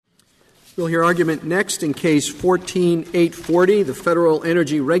We'll hear argument next in Case 14-840, the Federal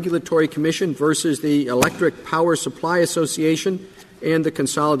Energy Regulatory Commission versus the Electric Power Supply Association and the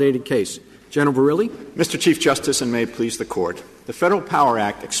consolidated case. General Verrilli. Mr. Chief Justice, and may it please the Court, the Federal Power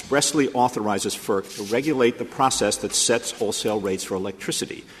Act expressly authorizes FERC to regulate the process that sets wholesale rates for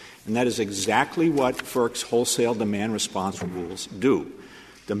electricity, and that is exactly what FERC's wholesale demand response rules do.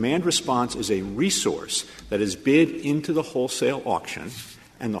 Demand response is a resource that is bid into the wholesale auction,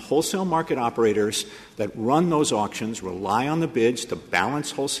 and the wholesale market operators that run those auctions rely on the bids to balance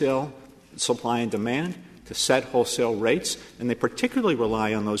wholesale supply and demand, to set wholesale rates, and they particularly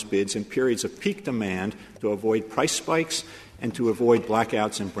rely on those bids in periods of peak demand to avoid price spikes and to avoid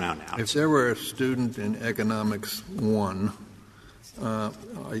blackouts and brownouts. If there were a student in Economics 1,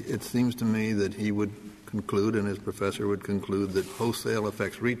 it seems to me that he would conclude, and his professor would conclude, that wholesale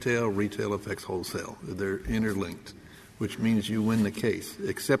affects retail, retail affects wholesale. They're interlinked, which means you win the case,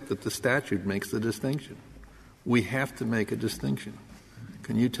 except that the statute makes the distinction. We have to make a distinction.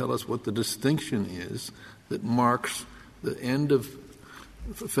 Can you tell us what the distinction is that marks the end of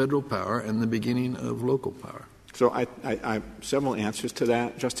federal power and the beginning of local power? So I have several answers to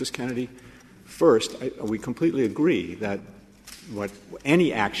that, Justice Kennedy. First, we completely agree that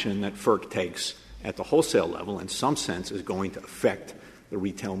any action that FERC takes at the wholesale level in some sense is going to affect the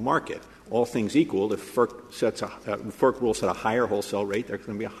retail market. All things equal, if FERC rules set a higher wholesale rate, there's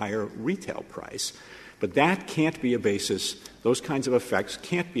going to be a higher retail price. But that can't be a basis, those kinds of effects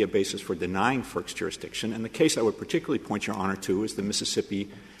can't be a basis for denying FERC's jurisdiction. And the case I would particularly point Your Honor to is the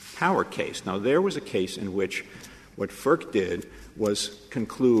Mississippi Power case. Now, there was a case in which what FERC did was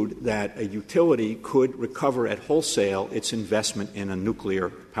conclude that a utility could recover at wholesale its investment in a nuclear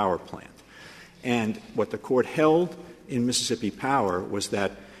power plant. And what the Court held in Mississippi Power was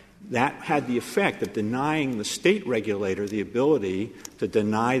that had the effect of denying the state regulator the ability to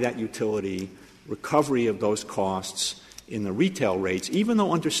deny that utility recovery of those costs in the retail rates, even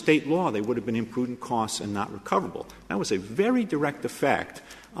though under state law they would have been imprudent costs and not recoverable. That was a very direct effect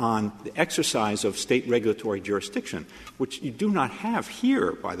on the exercise of state regulatory jurisdiction, which you do not have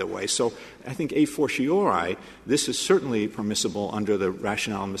here, by the way. So I think a fortiori, this is certainly permissible under the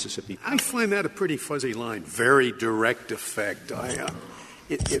rationale in Mississippi. I find that a pretty fuzzy line, very direct effect.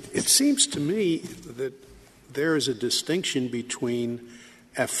 It seems to me that there is a distinction between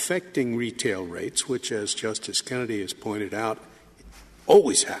affecting retail rates, which, as Justice Kennedy has pointed out,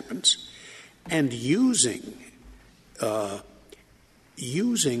 always happens, and using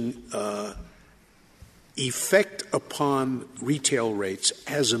effect upon retail rates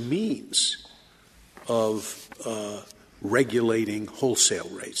as a means of regulating wholesale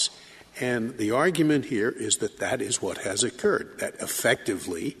rates. And the argument here is that that is what has occurred, that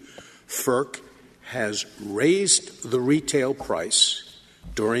effectively FERC has raised the retail price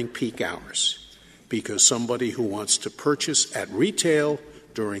during peak hours because somebody who wants to purchase at retail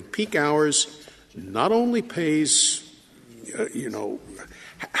during peak hours not only pays,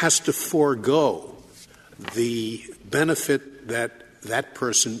 has to forego the benefit that that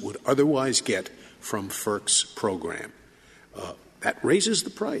person would otherwise get from FERC's program. That raises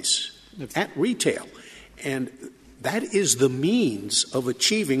the price at retail. And that is the means of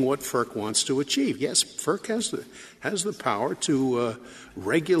achieving what FERC wants to achieve. Yes, FERC has the power to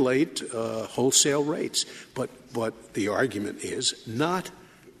regulate wholesale rates, but the argument is not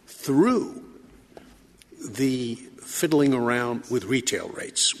through the fiddling around with retail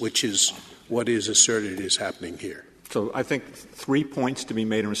rates, which is what is asserted is happening here. So I think 3 points to be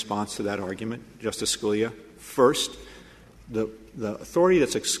made in response to that argument, Justice Scalia. First, the authority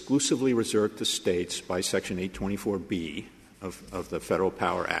that's exclusively reserved to states by Section 824B of the Federal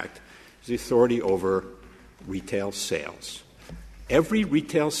Power Act is the authority over retail sales. Every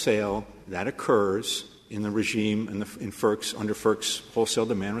retail sale that occurs in the regime, under FERC's wholesale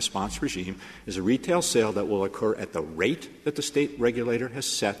demand response regime, is a retail sale that will occur at the rate that the state regulator has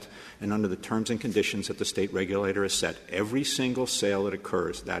set and under the terms and conditions that the state regulator has set. Every single sale that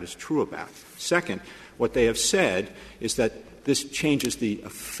occurs, that is true about. Second, what they have said is that this changes the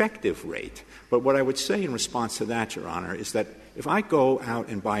effective rate. But what I would say in response to that, Your Honor, is that if I go out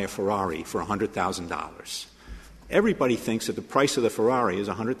and buy a Ferrari for $100,000, everybody thinks that the price of the Ferrari is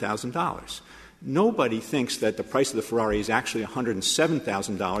 $100,000. Nobody thinks that the price of the Ferrari is actually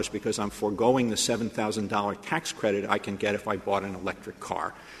 $107,000 because I'm foregoing the $7,000 tax credit I can get if I bought an electric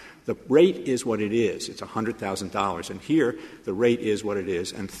car. The rate is what it is. It's $100,000. And here, the rate is what it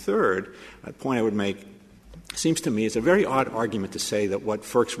is. And third, a point I would make, seems to me it's a very odd argument to say that what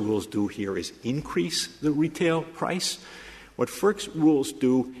FERC's rules do here is increase the retail price. What FERC's rules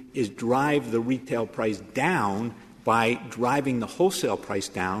do is drive the retail price down by driving the wholesale price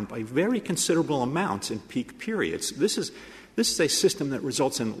down by very considerable amounts in peak periods. This is a system that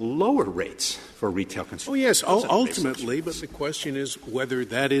results in lower rates for retail consumers. Oh, yes, ultimately, but the question is whether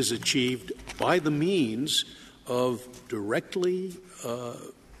that is achieved by the means of directly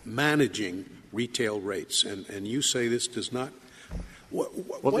managing retail rates. And you say this does not.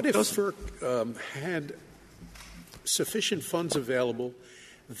 What if FERC had sufficient funds available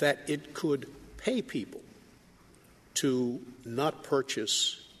that it could pay people to not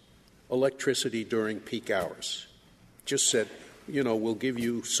purchase electricity during peak hours? Just said, we'll give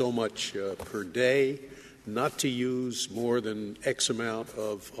you so much per day, not to use more than X amount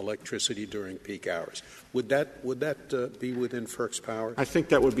of electricity during peak hours. Would that be within FERC's power? I think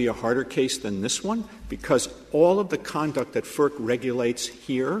that would be a harder case than this one, because all of the conduct that FERC regulates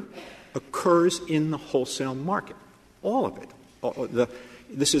here occurs in the wholesale market. All of it.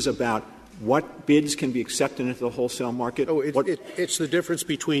 This is about what bids can be accepted into the wholesale market. It's the difference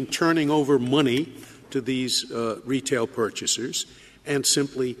between turning over money to these retail purchasers and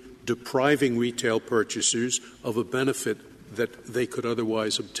simply depriving retail purchasers of a benefit that they could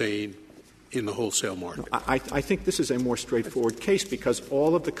otherwise obtain in the wholesale market. I think this is a more straightforward case because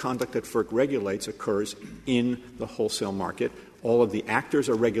all of the conduct that FERC regulates occurs in the wholesale market. All of the actors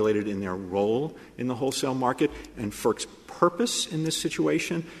are regulated in their role in the wholesale market, and FERC's purpose in this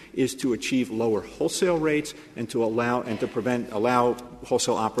situation is to achieve lower wholesale rates and to allow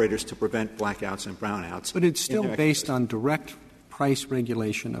wholesale operators to prevent blackouts and brownouts. But it's still based on direct price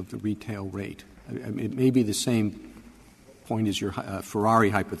regulation of the retail rate. It may be the same point as your Ferrari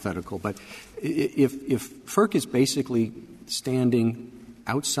hypothetical, but if FERC is basically standing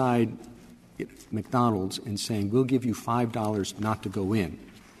outside McDonald's and saying, we'll give you $5 not to go in,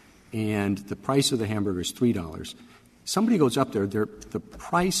 and the price of the hamburger is $3, somebody goes up there, the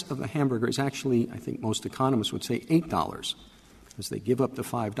price of the hamburger is actually, I think most economists would say, $8. As they give up the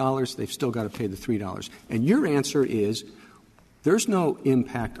 $5, they've still got to pay the $3. And your answer is there's no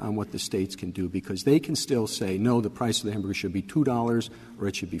impact on what the states can do because they can still say, no, the price of the hamburger should be $2 or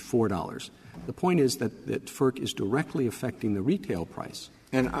it should be $4. The point is that FERC is directly affecting the retail price.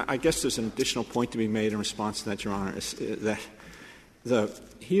 And I guess there's an additional point to be made in response to that, Your Honor, is that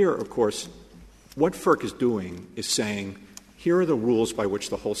here, of course, what FERC is doing is saying, here are the rules by which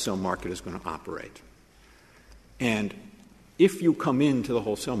the wholesale market is going to operate. And if you come into the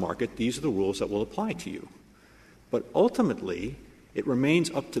wholesale market, these are the rules that will apply to you. But ultimately, it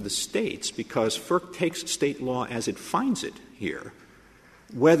remains up to the states because FERC takes state law as it finds it here,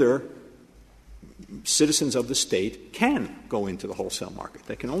 whether citizens of the state can go into the wholesale market.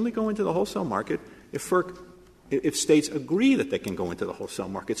 They can only go into the wholesale market if states agree that they can go into the wholesale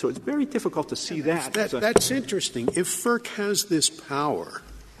market. So it's very difficult to see that. That's interesting. If FERC has this power,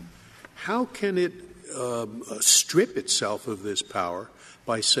 how can it strip itself of this power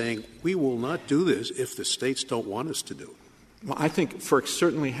by saying we will not do this if the states don't want us to do it? Well, I think FERC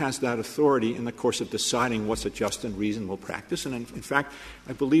certainly has that authority in the course of deciding what's a just and reasonable practice. And in fact,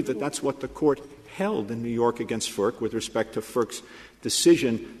 I believe that that's what the Court held in New York against FERC with respect to FERC's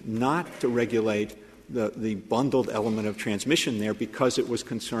decision not to regulate the bundled element of transmission there because it was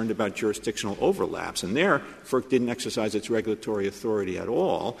concerned about jurisdictional overlaps. And there, FERC didn't exercise its regulatory authority at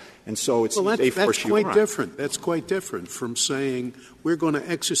all. And so it's that's quite different. That's quite different from saying we're going to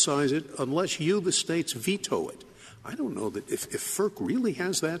exercise it unless you, the states, veto it. I don't know that if FERC really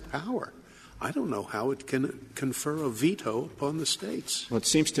has that power, I don't know how it can confer a veto upon the states. Well, it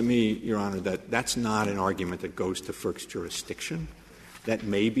seems to me, Your Honor, that that's not an argument that goes to FERC's jurisdiction. That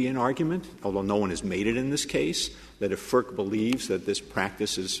may be an argument, although no one has made it in this case, that if FERC believes that this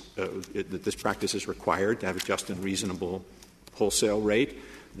practice is required to have a just and reasonable wholesale rate,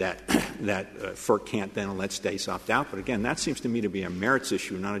 that FERC can't then let states opt out. But again, that seems to me to be a merits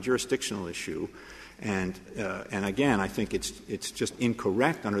issue, not a jurisdictional issue. And again, I think it's just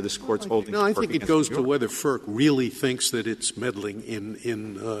incorrect under this Court's holding. No, I think it goes to whether FERC really thinks that it's meddling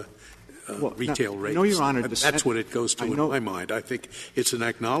in retail rates. No, Your Honor. That's what it goes to in my mind. I think it's an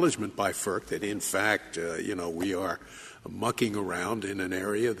acknowledgement by FERC that, in fact, we are mucking around in an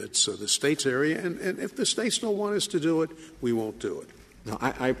area that's the state's area, and if the states don't want us to do it, we won't do it. No,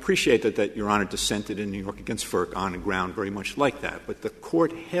 I appreciate that Your Honor dissented in New York against FERC on a ground very much like that. But the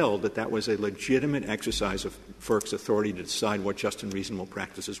Court held that was a legitimate exercise of FERC's authority to decide what just and reasonable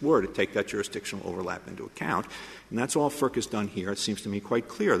practices were, to take that jurisdictional overlap into account. And that's all FERC has done here. It seems to me quite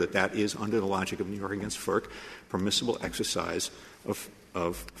clear that is under the logic of New York against FERC. permissible exercise of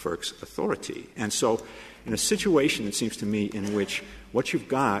FERC's authority. And so in a situation, it seems to me, in which what you've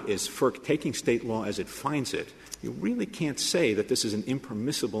got is FERC taking state law as it finds it, you really can't say that this is an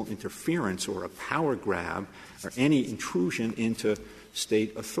impermissible interference or a power grab or any intrusion into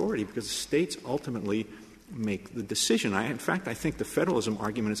state authority, because the states ultimately make the decision. In fact, I think the federalism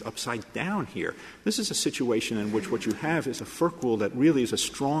argument is upside down here. This is a situation in which what you have is a FERC rule that really is a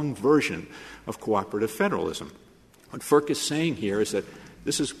strong version of cooperative federalism. What FERC is saying here is that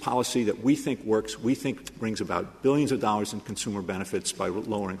this is policy that we think works, we think brings about billions of dollars in consumer benefits by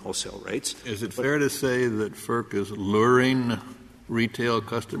lowering wholesale rates. Is it fair to say that FERC is luring retail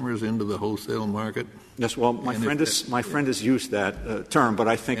customers into the wholesale market? Yes, well, my friend has used that term, but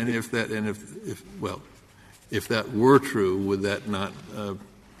I think if that were true, would that not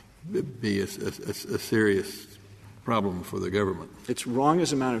be a serious problem for the government? It's wrong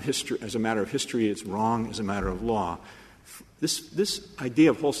as a matter of history. As a matter of history, it's wrong as a matter of law. This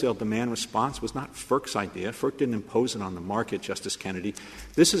idea of wholesale demand response was not FERC's idea. FERC didn't impose it on the market, Justice Kennedy.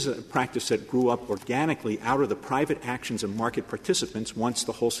 This is a practice that grew up organically out of the private actions of market participants once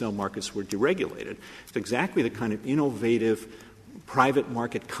the wholesale markets were deregulated. It's exactly the kind of innovative private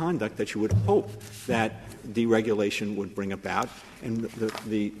market conduct that you would hope that deregulation would bring about. And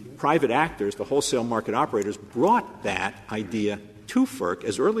the private actors, the wholesale market operators, brought that idea to FERC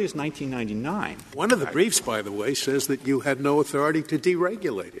as early as 1999. One of the briefs, by the way, says that you had no authority to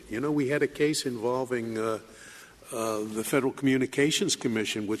deregulate it. You know, we had a case involving the Federal Communications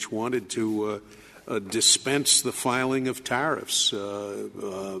Commission, which wanted to dispense the filing of tariffs on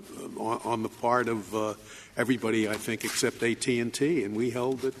the part of everybody, I think, except AT&T. And we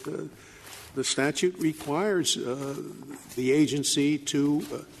held that the statute requires the agency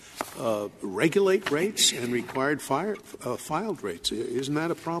to regulate rates and required filed rates. Isn't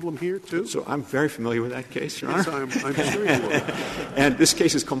that a problem here, too? So I'm very familiar with that case, Your Honor. Yes, I'm sure you are. And this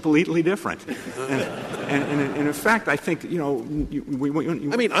case is completely different. And in fact, I think, I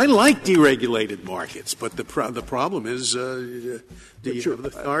mean, I like deregulated markets, but the problem is, do you have the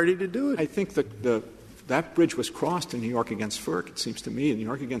authority to do it? I think that bridge was crossed in New York against FERC, it seems to me. New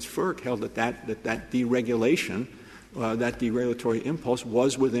York against FERC held that deregulation, that deregulatory impulse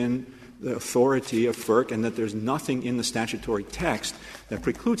was within the authority of FERC, and that there's nothing in the statutory text that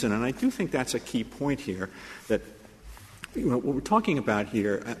precludes it. And I do think that's a key point here, that what we're talking about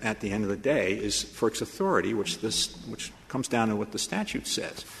here at the end of the day is FERC's authority, which comes down to what the statute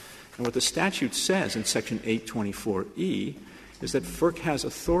says. And what the statute says in Section 824E is that FERC has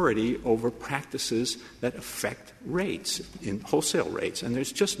authority over practices that affect rates, in wholesale rates. And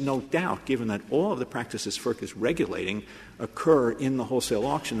there's just no doubt, given that all of the practices FERC is regulating occur in the wholesale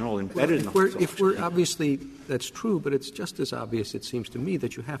auction, they're all embedded in the wholesale auction. Obviously, that's true, but it's just as obvious, it seems to me,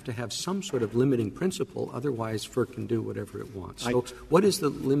 that you have to have some sort of limiting principle. Otherwise, FERC can do whatever it wants. So what is the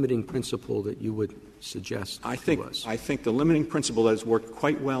limiting principle that you would suggest to us? I think the limiting principle that has worked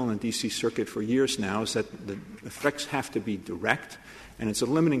quite well in the D.C. Circuit for years now is that the effects have to be direct, and it's a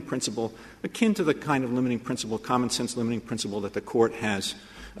limiting principle akin to the kind of limiting principle, common sense limiting principle that the Court has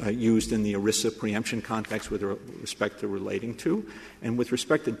used in the ERISA preemption context with respect to relating to. And with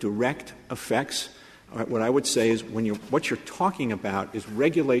respect to direct effects, what I would say is what you're talking about is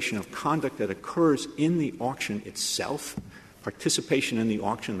regulation of conduct that occurs in the auction itself, participation in the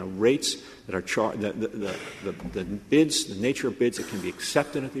auction, the rates that are charged, the bids, the nature of bids that can be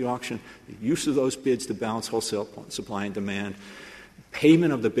accepted at the auction, the use of those bids to balance wholesale supply and demand,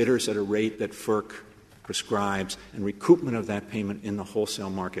 payment of the bidders at a rate that FERC prescribes, and recoupment of that payment in the wholesale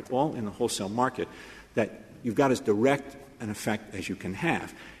market, all in the wholesale market, that you've got as direct an effect as you can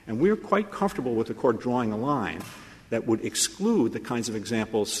have. And we're quite comfortable with the Court drawing a line that would exclude the kinds of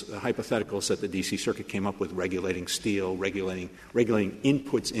examples, hypotheticals that the D.C. Circuit came up with, regulating steel, regulating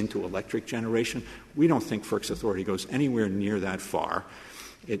inputs into electric generation. We don't think FERC's authority goes anywhere near that far.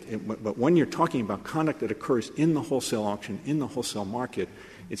 But when you're talking about conduct that occurs in the wholesale auction, in the wholesale market,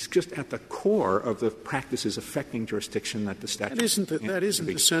 it's just at the core of the practices affecting jurisdiction that the statute. That isn't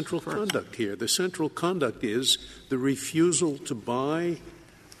the central conduct here. The central conduct is the refusal to buy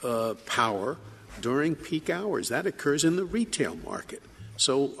power during peak hours. That occurs in the retail market.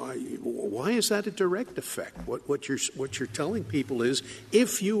 So why is that a direct effect? What you're telling people is,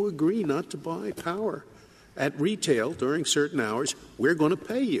 if you agree not to buy power at retail during certain hours, we're going to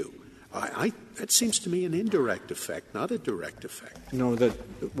pay you. That seems to me an indirect effect, not a direct effect. No,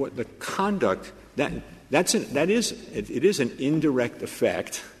 the conduct it is an indirect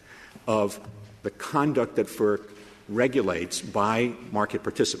effect of the conduct that FERC regulates by market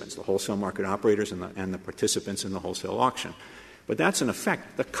participants, the wholesale market operators and the participants in the wholesale auction. But that's an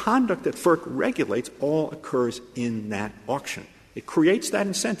effect. The conduct that FERC regulates all occurs in that auction. It creates that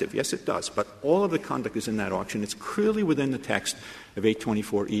incentive. Yes, it does. But all of the conduct is in that auction. It's clearly within the text of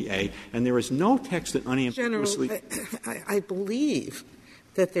 824EA, and there is no text that unambiguously — General, I believe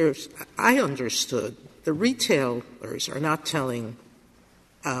that I understood the retailers are not telling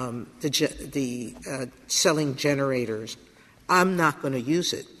selling generators, I'm not going to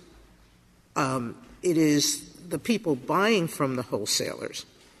use it. It is the people buying from the wholesalers,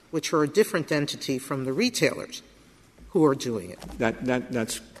 which are a different entity from the retailers, who are doing it.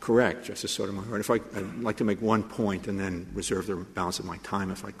 That's correct, Justice Sotomayor. And I'd like to make one point and then reserve the balance of my time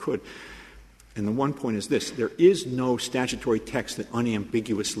if I could. And the one point is this. There is no statutory text that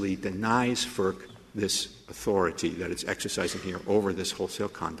unambiguously denies FERC this authority that it's exercising here over this wholesale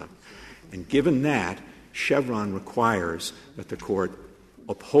conduct. And given that, Chevron requires that the Court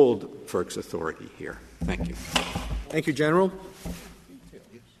uphold FERC's authority here. Thank you. Thank you, General.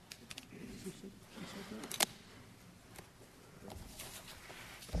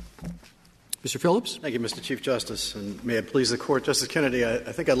 Mr. Phillips. Thank you, Mr. Chief Justice, and may it please the Court. Justice Kennedy, I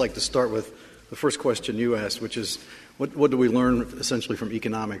think I'd like to start with the first question you asked, which is what do we learn essentially from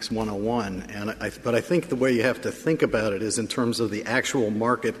Economics 101? But I think the way you have to think about it is in terms of the actual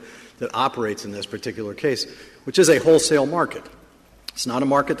market that operates in this particular case, which is a wholesale market. It's not a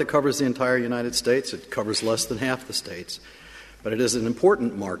market that covers the entire United States. It covers less than half the states. But it is an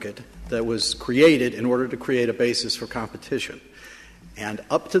important market that was created in order to create a basis for competition. And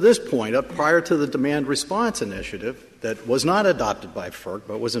up to this point, prior to the demand response initiative that was not adopted by FERC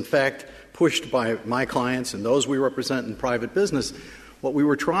but was in fact pushed by my clients and those we represent in private business, what we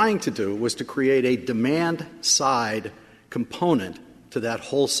were trying to do was to create a demand-side component to that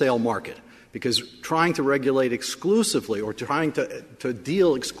wholesale market. Because trying to regulate exclusively or trying to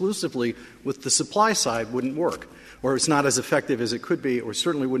deal exclusively with the supply side wouldn't work, or it's not as effective as it could be, or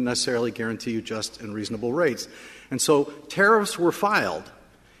certainly wouldn't necessarily guarantee you just and reasonable rates. And so tariffs were filed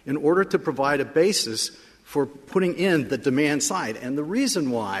in order to provide a basis for putting in the demand side. And the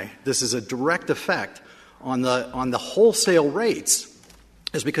reason why this is a direct effect on the wholesale rates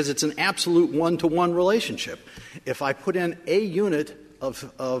is because it's an absolute one-to-one relationship. If I put in a unit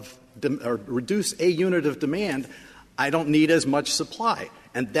or reduce a unit of demand, I don't need as much supply.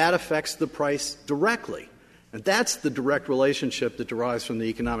 And that affects the price directly. And that's the direct relationship that derives from the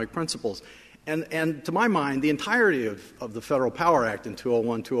economic principles. And to my mind, the entirety of the Federal Power Act in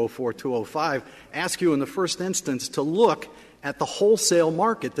 201, 204, 205 ask you in the first instance to look at the wholesale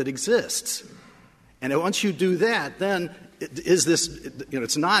market that exists. And once you do that, then is this,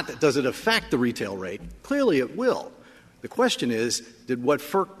 it's not, does it affect the retail rate? Clearly it will. The question is, did what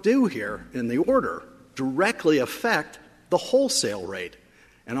FERC do here in the order directly affect the wholesale rate?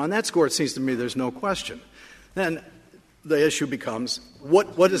 And on that score, it seems to me there's no question. Then the issue becomes,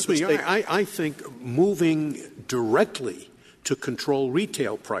 what is the state? I think moving directly to control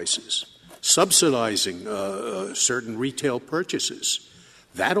retail prices, subsidizing certain retail purchases,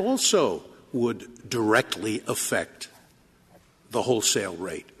 that also would directly affect the wholesale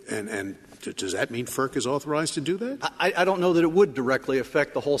rate. And does that mean FERC is authorized to do that? I don't know that it would directly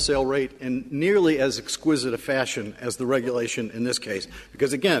affect the wholesale rate in nearly as exquisite a fashion as the regulation in this case.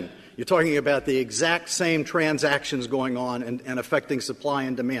 Because, again, you're talking about the exact same transactions going on and affecting supply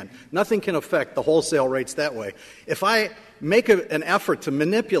and demand. Nothing can affect the wholesale rates that way. If I make an effort to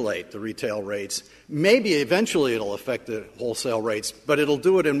manipulate the retail rates, maybe eventually it'll affect the wholesale rates, but it'll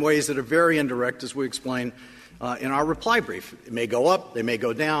do it in ways that are very indirect, as we explain in our reply brief. It may go up, they may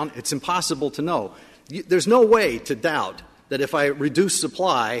go down. It's impossible to know. There's no way to doubt that if I reduce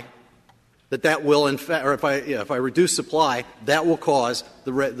supply, that will in fact, or if I reduce supply, that will cause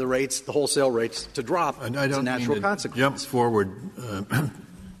the rates, the wholesale rates, to drop. And I don't as a natural mean to consequence. jump forward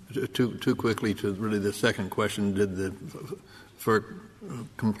too quickly to really the second question: did the FERC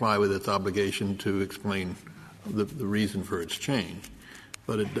comply with its obligation to explain the reason for its change?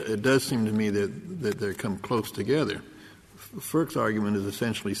 But it does seem to me that they come close together. FERC's argument is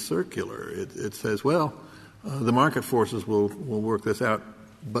essentially circular. It says, well, the market forces will work this out,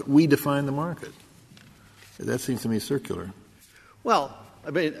 but we define the market. That seems to me circular. Well,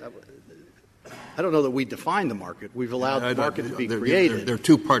 I mean, I don't know that we define the market. We've allowed the market to be created. There are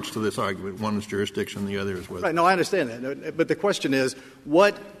two parts to this argument. One is jurisdiction, the other is whether. Right. No, I understand that. But the question is,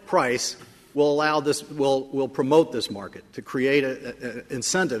 what price will allow this, will promote this market to create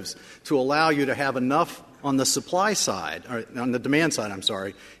incentives to allow you to have enough on the supply side, or on the demand side,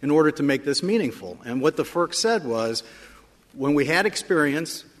 in order to make this meaningful. And what the FERC said was, when we had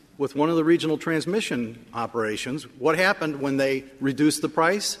experience with one of the regional transmission operations, what happened when they reduced the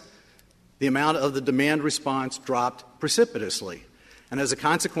price? the amount of the demand response dropped precipitously. And as a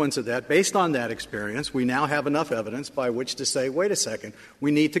consequence of that, based on that experience, we now have enough evidence by which to say, wait a second, we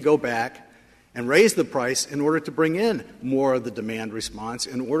need to go back and raise the price in order to bring in more of the demand response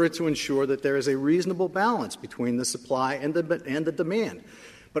in order to ensure that there is a reasonable balance between the supply and the demand.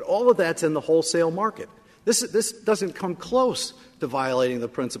 But all of that's in the wholesale market. This doesn't come close to violating the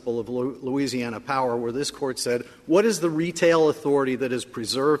principle of Louisiana Power, where this Court said, what is the retail authority that is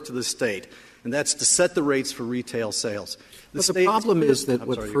preserved to the state? And that's to set the rates for retail sales. But the problem is that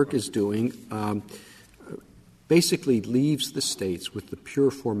what FERC is doing basically leaves the states with the pure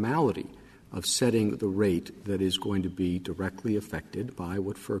formality of setting the rate that is going to be directly affected by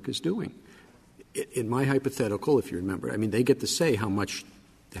what FERC is doing. In my hypothetical, if you remember, I mean, they get to say how much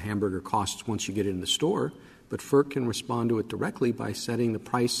the hamburger costs once you get it in the store, but FERC can respond to it directly by setting the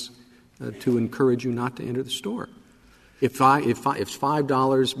price to encourage you not to enter the store. If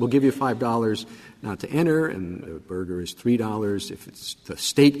 $5, we'll give you $5 not to enter, and the burger is $3. If the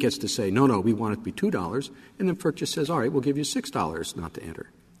state gets to say, no, we want it to be $2, and then FERC just says, all right, we'll give you $6 not to enter.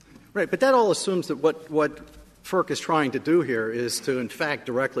 Right, but that all assumes that what FERC is trying to do here is to, in fact,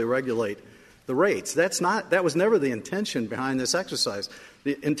 directly regulate the rates. That was never the intention behind this exercise.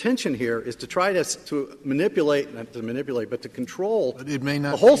 The intention here is to try to manipulate, not to manipulate, but to control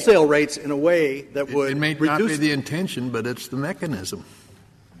the wholesale rates in a way that would It may reduce. not be the intention, but it's the mechanism.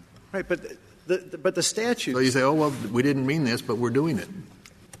 Right, but the statute. So you say, oh, well, we didn't mean this, but we're doing it.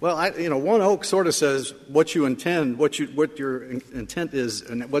 Well, One Oak sort of says what you intend, what your intent is,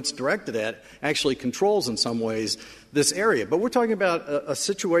 and what's directed at actually controls in some ways this area. But we're talking about a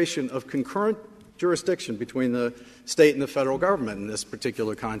situation of concurrent jurisdiction between the state and the federal government in this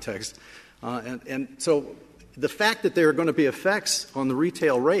particular context. And so the fact that there are going to be effects on the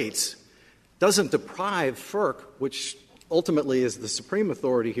retail rates doesn't deprive FERC, which ultimately is the supreme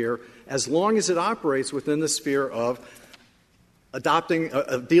authority here, as long as it operates within the sphere of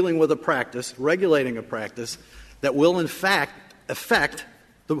dealing with a practice, regulating a practice that will in fact affect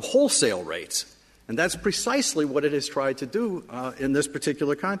the wholesale rates. And that's precisely what it has tried to do in this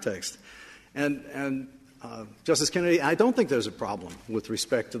particular context. And Justice Kennedy, I don't think there's a problem with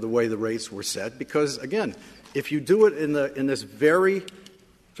respect to the way the rates were set, because, again, if you do it in this very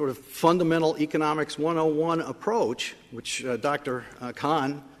sort of fundamental economics 101 approach, which Dr.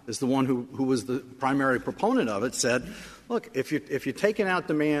 Kahn is the one who was the primary proponent of it, said, look, if you're taking out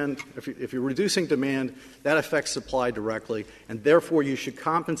demand, if you're reducing demand, that affects supply directly, and therefore you should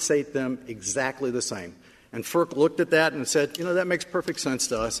compensate them exactly the same. And FERC looked at that and said, that makes perfect sense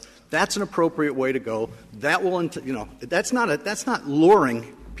to us. That's an appropriate way to go. That will, that's not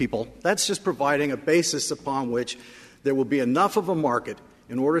luring people. That's just providing a basis upon which there will be enough of a market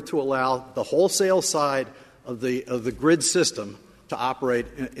in order to allow the wholesale side of the grid system to operate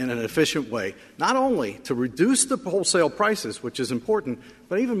in an efficient way, not only to reduce the wholesale prices, which is important,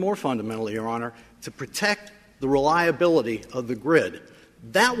 but even more fundamentally, Your Honor, to protect the reliability of the grid.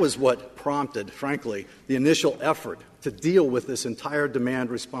 That was what prompted, frankly, the initial effort to deal with this entire demand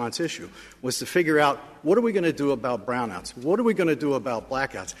response issue, was to figure out what are we going to do about brownouts? What are we going to do about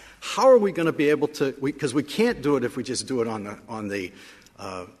blackouts? How are we going to be able to – because we can't do it if we just do it on the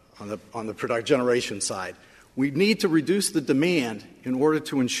product generation side. We need to reduce the demand in order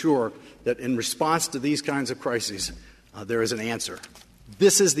to ensure that in response to these kinds of crises, there is an answer.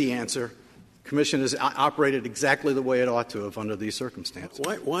 This is the answer. Commission has operated exactly the way it ought to have under these circumstances.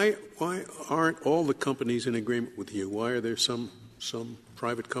 Why aren't all the companies in agreement with you? Why are there some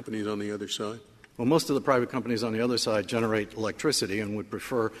private companies on the other side? Well, most of the private companies on the other side generate electricity and would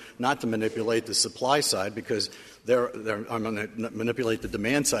prefer not to manipulate the supply side because I'm going to manipulate the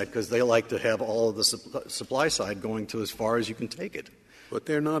demand side because they like to have all of the supply side going to as far as you can take it. But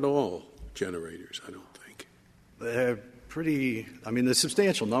they're not all generators, I don't think. They're pretty – the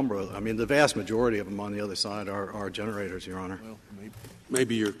substantial number – the vast majority of them on the other side are generators, Your Honor. Well,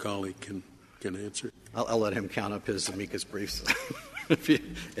 maybe your colleague can answer. I'll let him count up his amicus briefs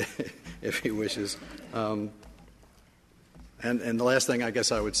if he wishes. And the last thing I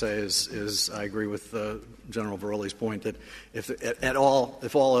guess I would say is I agree with General Verrilli's point that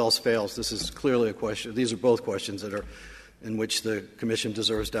if all else fails, this is clearly a question. These are both questions that are in which the Commission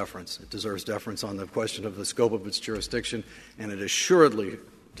deserves deference. It deserves deference on the question of the scope of its jurisdiction, and it assuredly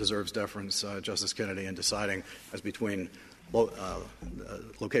deserves deference, Justice Kennedy, in deciding as between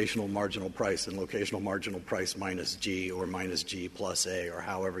locational marginal price and locational marginal price minus G or minus G plus A, or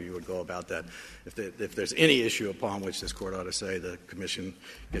however you would go about that. If there's any issue upon which this Court ought to say the Commission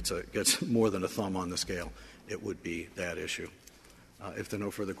gets more than a thumb on the scale, it would be that issue. If there are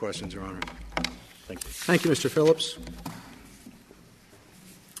no further questions, Your Honor. Thank you. Thank you, Mr. Phillips.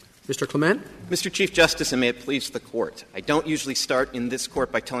 Mr. Clement? Mr. Chief Justice, and may it please the Court, I don't usually start in this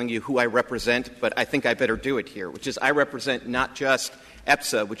Court by telling you who I represent, but I think I better do it here, which is I represent not just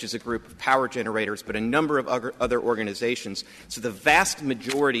EPSA, which is a group of power generators, but a number of other organizations. So the vast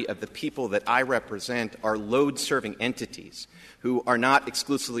majority of the people that I represent are load-serving entities who are not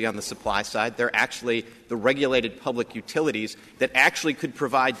exclusively on the supply side. They're actually the regulated public utilities that actually could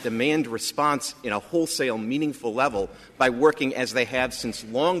provide demand response in a wholesale, meaningful level by working, as they have since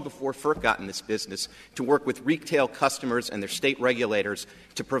long before FERC got in this business, to work with retail customers and their state regulators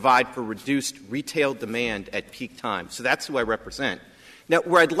to provide for reduced retail demand at peak times. So that's who I represent. Now,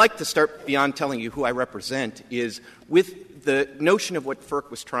 where I'd like to start beyond telling you who I represent is with the notion of what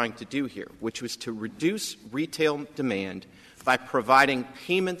FERC was trying to do here, which was to reduce retail demand by providing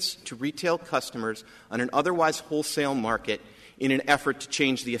payments to retail customers on an otherwise wholesale market in an effort to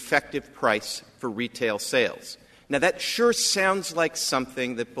change the effective price for retail sales. Now, that sure sounds like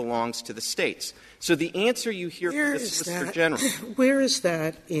something that belongs to the states. So the answer you hear from the Solicitor General — where is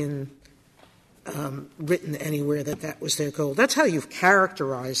that in written anywhere that was their goal? That's how you've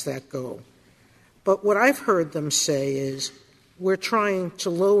characterized that goal. But what I've heard them say is we're trying to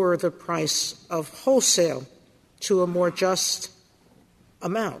lower the price of wholesale to a more just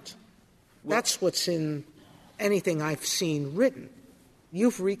amount. Well, that's what's in anything I've seen written.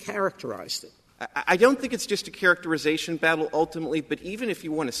 You've recharacterized it. I don't think it's just a characterization battle ultimately, but even if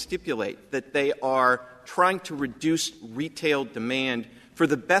you want to stipulate that they are trying to reduce retail demand for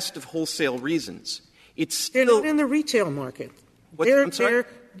the best of wholesale reasons, it's still — They're not in the retail market. I'm sorry? They're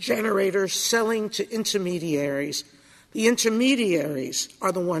generators selling to intermediaries. The intermediaries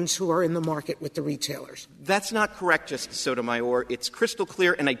are the ones who are in the market with the retailers. That's not correct, Justice Sotomayor. It's crystal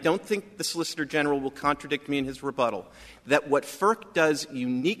clear, and I don't think the Solicitor General will contradict me in his rebuttal, that what FERC does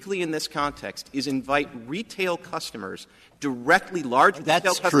uniquely in this context is invite retail customers directly, large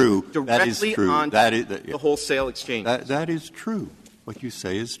retail customers directly on the wholesale exchange. That is true. What you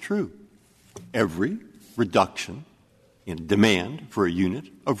say is true. Every reduction in demand for a unit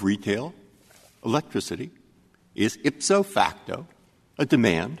of retail electricity is ipso facto a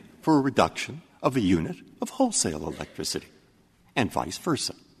demand for a reduction of a unit of wholesale electricity, and vice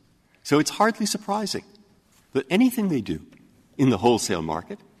versa. So it's hardly surprising that anything they do in the wholesale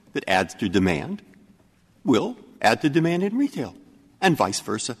market that adds to demand will add to demand in retail, and vice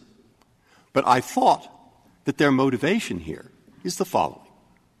versa. But I thought that their motivation here is the following.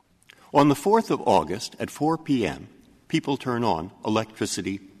 On the 4th of August at 4 p.m., people turn on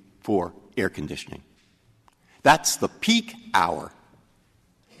electricity for air conditioning. That's the peak hour.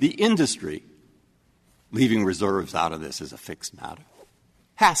 The industry, leaving reserves out of this as a fixed matter,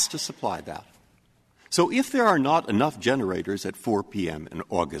 has to supply that. So if there are not enough generators at 4 p.m. on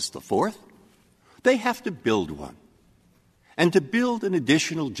August the 4th, they have to build one. And to build an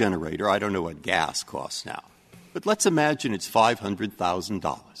additional generator, I don't know what gas costs now, but let's imagine it's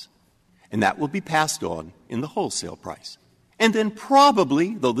 $500,000. And that will be passed on in the wholesale price. And then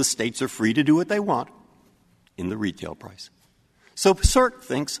probably, though the states are free to do what they want, in the retail price. So FERC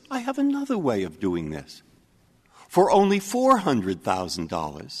thinks, I have another way of doing this. For only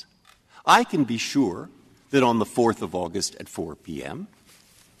 $400,000, I can be sure that on the 4th of August at 4 p.m.,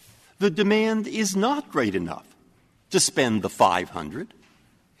 the demand is not great enough to spend the $500,000,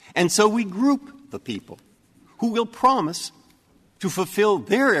 and so we group the people who will promise to fulfill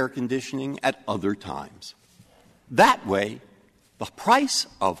their air conditioning at other times. That way, the price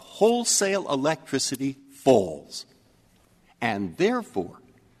of wholesale electricity falls, and therefore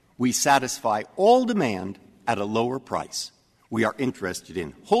we satisfy all demand at a lower price. We are interested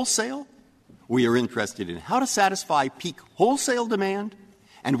in wholesale, we are interested in how to satisfy peak wholesale demand,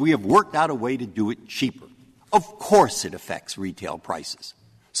 and we have worked out a way to do it cheaper. Of course it affects retail prices.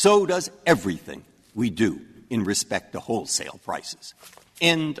 So does everything we do in respect to wholesale prices.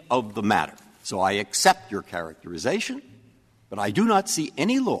 End of the matter. So I accept your characterization, but I do not see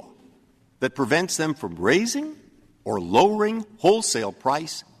any law that prevents them from raising or lowering wholesale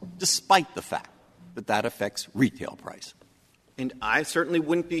price despite the fact that that affects retail price. And I certainly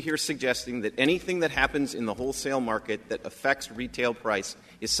wouldn't be here suggesting that anything that happens in the wholesale market that affects retail price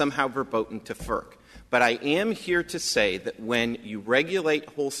is somehow verboten to FERC. But I am here to say that when you regulate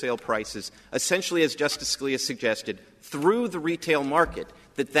wholesale prices, essentially as Justice Scalia suggested, through the retail market,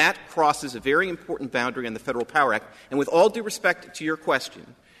 that crosses a very important boundary on the Federal Power Act. And with all due respect to your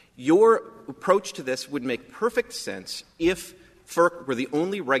question, your approach to this would make perfect sense if FERC were the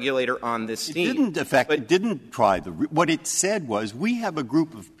only regulator on this scheme. It didn't try what it said was we have a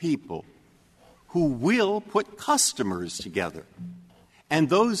group of people who will put customers together. And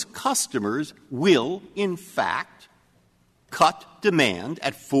those customers will, in fact, cut demand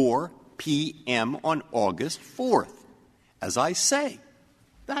at 4 p.m. on August 4th. As I say,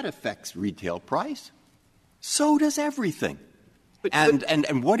 that affects retail price. So does everything.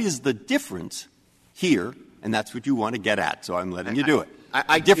 And what is the difference here? And that's what you want to get at, so I'm letting you do it.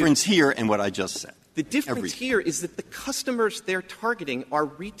 The difference here and what I just said. The difference here is that the customers they're targeting are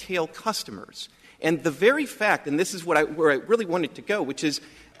retail customers. And the very fact, and this is where I really wanted to go, which is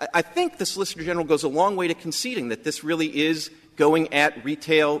I think the Solicitor General goes a long way to conceding that this really is going at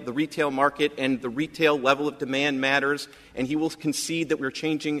retail, the retail market, and the retail level of demand matters, and he will concede that they're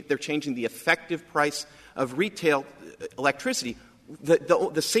changing the effective price of retail electricity.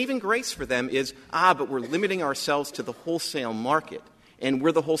 The saving grace for them is, but we're limiting ourselves to the wholesale market, and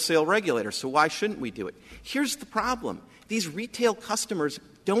we're the wholesale regulator, so why shouldn't we do it? Here's the problem. These retail customers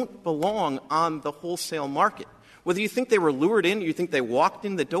don't belong on the wholesale market. Whether you think they were lured in or you think they walked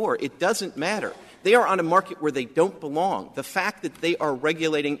in the door, it doesn't matter. They are on a market where they don't belong. The fact that they are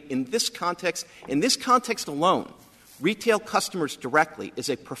regulating in this context alone, retail customers directly, is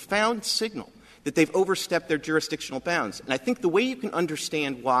a profound signal that they've overstepped their jurisdictional bounds. And I think the way you can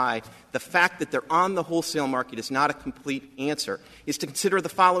understand why the fact that they're on the wholesale market is not a complete answer is to consider the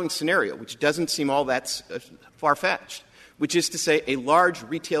following scenario, which doesn't seem all that far-fetched, which is to say a large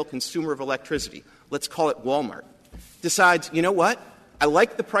retail consumer of electricity, let's call it Walmart, decides, you know what, I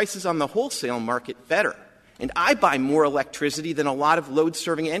like the prices on the wholesale market better, and I buy more electricity than a lot of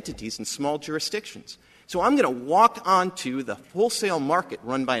load-serving entities in small jurisdictions. So I'm going to walk onto the wholesale market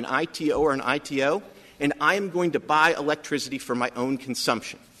run by an ITO or an ITO, and I am going to buy electricity for my own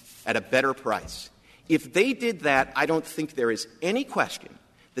consumption at a better price. If they did that, I don't think there is any question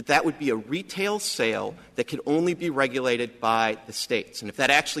that that would be a retail sale that could only be regulated by the states. And if that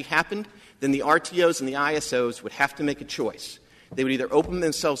actually happened, then the RTOs and the ISOs would have to make a choice. They would either open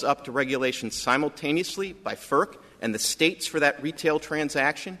themselves up to regulation simultaneously by FERC and the states for that retail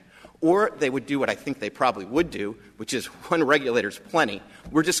transaction, or they would do what I think they probably would do, which is one regulator's plenty.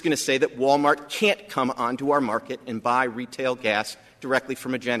 We're just going to say that Walmart can't come onto our market and buy retail gas directly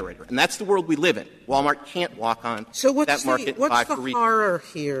from a generator. And that's the world we live in. Walmart can't walk on that market and buy for retail. What's the horror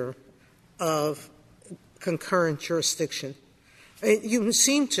here of concurrent jurisdiction? You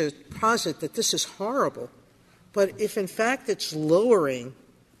seem to posit that this is horrible, but if in fact it's lowering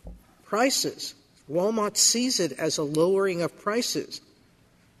prices, Walmart sees it as a lowering of prices.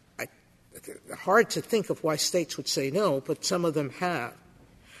 Hard to think of why states would say no, but some of them have.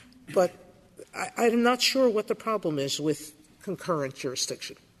 But I'm not sure what the problem is with concurrent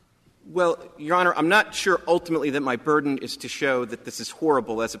jurisdiction. Well, Your Honor, I'm not sure ultimately that my burden is to show that this is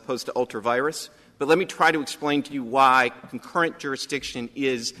horrible as opposed to ultra-virus, but let me try to explain to you why concurrent jurisdiction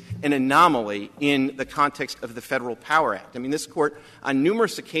is an anomaly in the context of the Federal Power Act. I mean, this Court on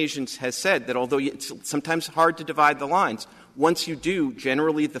numerous occasions has said that although it's sometimes hard to divide the lines, once you do,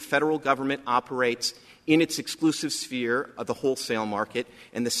 generally the federal government operates in its exclusive sphere of the wholesale market,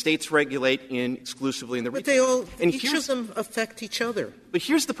 and the states regulate exclusively in the retail. But each of them affect each other. But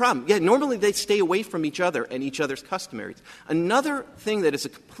here's the problem. Yeah, normally they stay away from each other and each other's customaries. Another thing that is a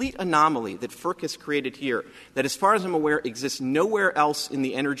complete anomaly that FERC has created here, that as far as I'm aware exists nowhere else in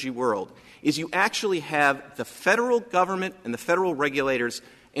the energy world, is you actually have the federal government and the federal regulators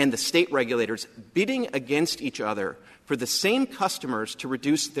and the state regulators bidding against each other for the same customers to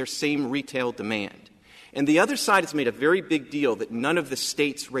reduce their same retail demand. And the other side has made a very big deal that none of the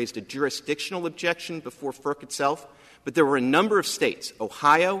states raised a jurisdictional objection before FERC itself, but there were a number of states,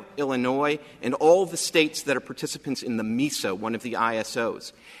 Ohio, Illinois, and all the states that are participants in the MISO, one of the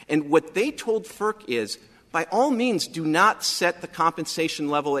ISOs. And what they told FERC is, by all means, do not set the compensation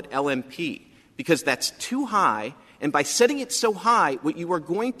level at LMP, because that's too high. And by setting it so high, what you are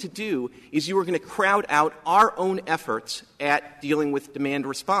going to do is you are going to crowd out our own efforts at dealing with demand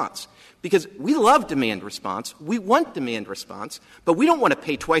response. Because we love demand response, we want demand response, but we don't want to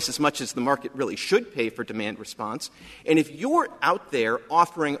pay twice as much as the market really should pay for demand response. And if you're out there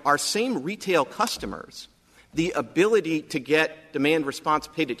offering our same retail customers the ability to get demand response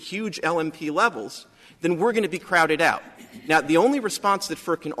paid at huge LMP levels, then we're going to be crowded out. Now, the only response that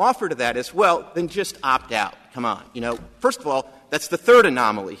FERC can offer to that is, well, then just opt out. Come on. First of all, that's the third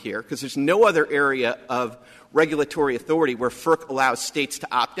anomaly here, because there's no other area of regulatory authority where FERC allows states to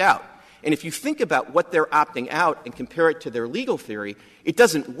opt out. And if you think about what they're opting out and compare it to their legal theory, it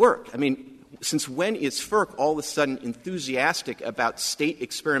doesn't work. I mean, since when is FERC all of a sudden enthusiastic about state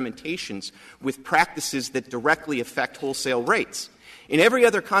experimentations with practices that directly affect wholesale rates? In every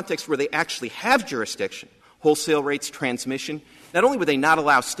other context where they actually have jurisdiction, wholesale rates, transmission, not only would they not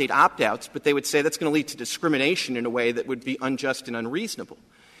allow state opt-outs, but they would say that's going to lead to discrimination in a way that would be unjust and unreasonable.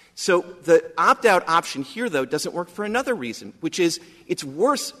 So the opt-out option here, though, doesn't work for another reason, which is it's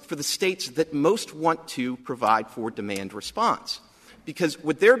worse for the states that most want to provide for demand response. Because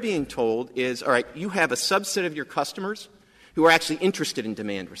what they're being told is, all right, you have a subset of your customers who are actually interested in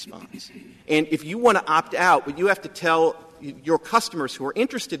demand response. And if you want to opt out, what you have to tell your customers who are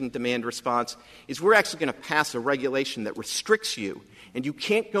interested in demand response is we're actually going to pass a regulation that restricts you, and you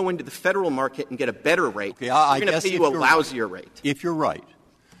can't go into the federal market and get a better rate. Okay, we're going to pay you a lousier rate. If you're right,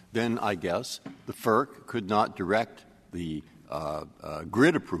 then I guess the FERC could not direct the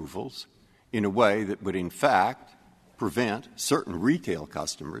grid approvals in a way that would, in fact, prevent certain retail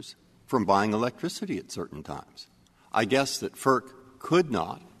customers from buying electricity at certain times. I guess that FERC could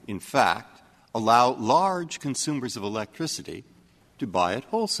not, in fact, allow large consumers of electricity to buy at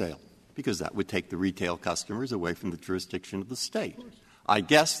wholesale, because that would take the retail customers away from the jurisdiction of the state. I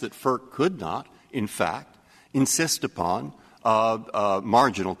guess that FERC could not, in fact, insist upon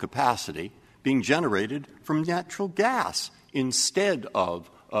marginal capacity being generated from natural gas instead of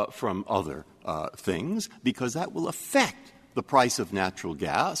from other things, because that will affect the price of natural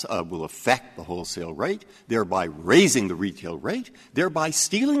gas, will affect the wholesale rate, thereby raising the retail rate, thereby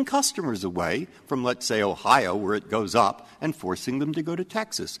stealing customers away from, let's say, Ohio, where it goes up, and forcing them to go to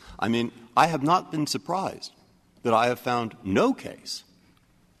Texas. I mean, I have not been surprised that I have found no case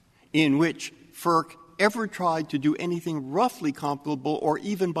in which FERC ever tried to do anything roughly comparable, or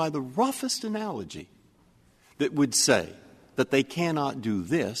even by the roughest analogy, that would say that they cannot do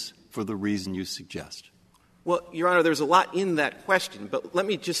this for the reason you suggest. Well, Your Honor, there's a lot in that question, but let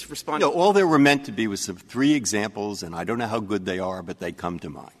me just respond. All there were meant to be was some 3 examples, and I don't know how good they are, but they come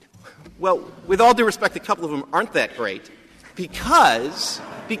to mind. Well, with all due respect, a couple of them aren't that great because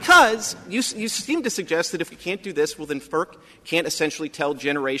you seem to suggest that if you can't do this, well, then FERC can't essentially tell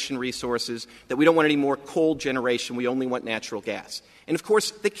generation resources that we don't want any more coal generation, we only want natural gas. And, of course,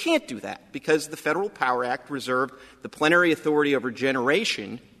 they can't do that because the Federal Power Act reserved the plenary authority over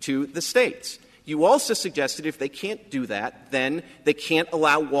generation to the states. You also suggested if they can't do that, then they can't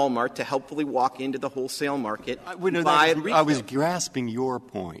allow Walmart to helpfully walk into the wholesale market and buy at retail. I was grasping your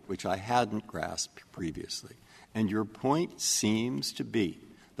point, which I hadn't grasped previously. And your point seems to be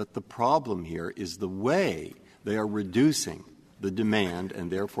that the problem here is the way they are reducing the demand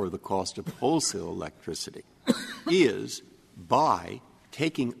and therefore the cost of wholesale electricity is by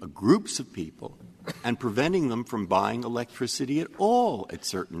taking groups of people and preventing them from buying electricity at all at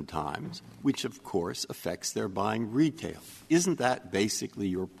certain times, which, of course, affects their buying retail. Isn't that basically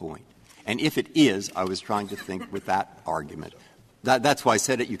your point? And if it is, I was trying to think with that argument. That's why I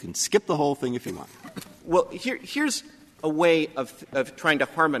said it. You can skip the whole thing if you want. Well, here's a way of trying to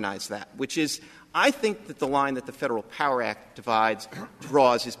harmonize that, which is I think that the line that the Federal Power Act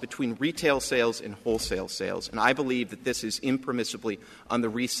draws is between retail sales and wholesale sales, and I believe that this is impermissibly on the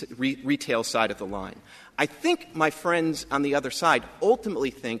retail side of the line. I think my friends on the other side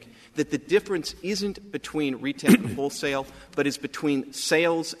ultimately think that the difference isn't between retail and wholesale, but is between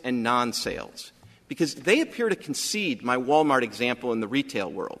sales and non-sales. Because they appear to concede my Walmart example in the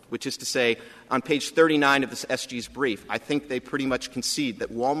retail world, which is to say, on page 39 of this SG's brief, I think they pretty much concede that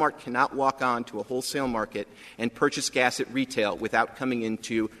Walmart cannot walk on to a wholesale market and purchase gas at retail without coming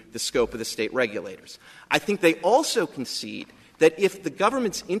into the scope of the state regulators. I think they also concede that if the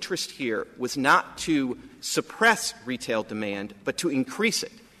government's interest here was not to suppress retail demand, but to increase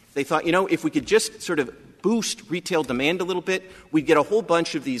it, they thought, if we could just sort of boost retail demand a little bit, we'd get a whole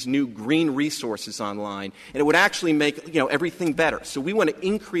bunch of these new green resources online, and it would actually make, everything better. So we want to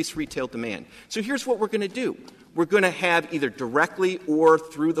increase retail demand. So here's what we're going to do. We're going to have either directly or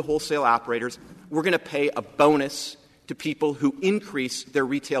through the wholesale operators, we're going to pay a bonus to people who increase their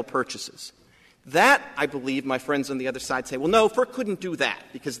retail purchases. That, I believe, my friends on the other side say, well, no, FERC couldn't do that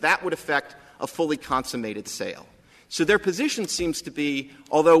because that would affect a fully consummated sale. So their position seems to be,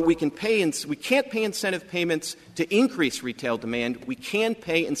 although we can't pay incentive payments to increase retail demand, we can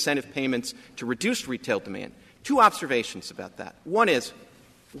pay incentive payments to reduce retail demand. 2 observations about that. One is,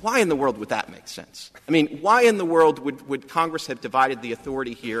 why in the world would that make sense? I mean, why in the world would Congress have divided the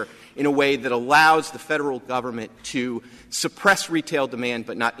authority here in a way that allows the federal government to suppress retail demand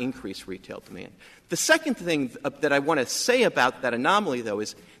but not increase retail demand? The second thing that I want to say about that anomaly, though,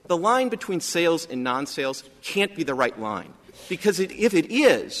 is the line between sales and non-sales can't be the right line. Because if it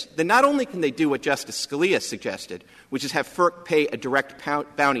is, then not only can they do what Justice Scalia suggested, which is have FERC pay a direct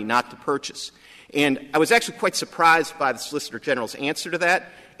bounty not to purchase. And I was actually quite surprised by the Solicitor General's answer to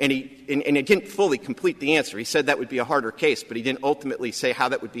that, and he didn't fully complete the answer. He said that would be a harder case, but he didn't ultimately say how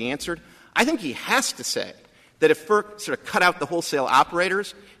that would be answered. I think he has to say that if FERC sort of cut out the wholesale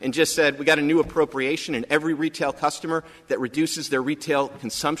operators and just said we got a new appropriation and every retail customer that reduces their retail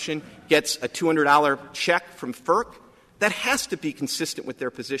consumption gets a $200 check from FERC, that has to be consistent with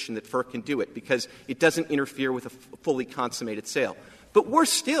their position that FERC can do it because it doesn't interfere with a fully consummated sale. But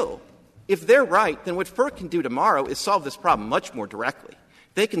worse still, if they're right, then what FERC can do tomorrow is solve this problem much more directly.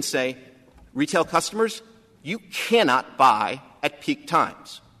 They can say, retail customers, you cannot buy at peak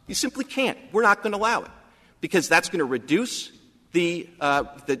times. You simply can't. We're not going to allow it because that's going to reduce the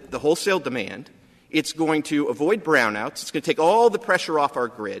wholesale demand. It's going to avoid brownouts. It's going to take all the pressure off our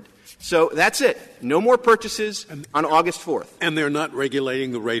grid. So that's it. No more purchases on August 4th. And they're not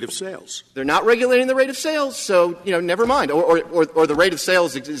regulating the rate of sales. They're not regulating the rate of sales, so, never mind. Or the rate of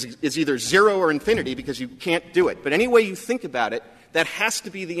sales is either zero or infinity because you can't do it. But any way you think about it, that has to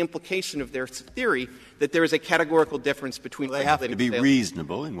be the implication of their theory that there is a categorical difference between they have to be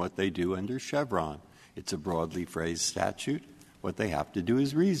reasonable in what they do under Chevron. It's a broadly phrased statute. What they have to do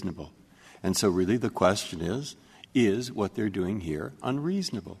is reasonable. And so really the question is what they're doing here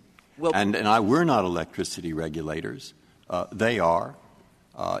unreasonable? Well, we're not electricity regulators. They are.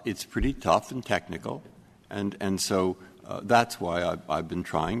 It's pretty tough and technical. And so that's why I've been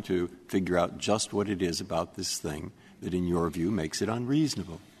trying to figure out just what it is about this thing that, in your view, makes it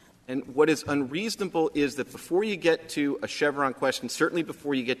unreasonable. And what is unreasonable is that before you get to a Chevron question, certainly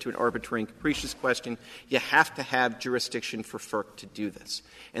before you get to an arbitrary and capricious question, you have to have jurisdiction for FERC to do this.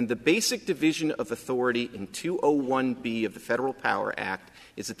 And the basic division of authority in 201B of the Federal Power Act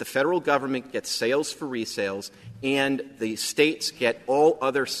is that the federal government gets sales for resales and the states get all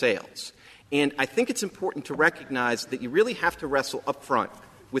other sales. And I think it's important to recognize that you really have to wrestle up front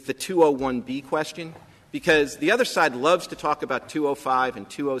with the 201B question, because the other side loves to talk about 205 and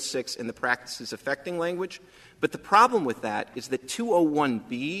 206 and the practices affecting language. But the problem with that is that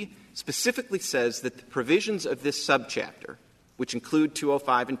 201B specifically says that the provisions of this subchapter, which include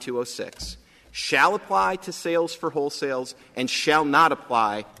 205 and 206, shall apply to sales for wholesales and shall not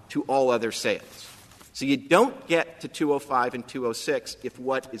apply to all other sales. So you don't get to 205 and 206 if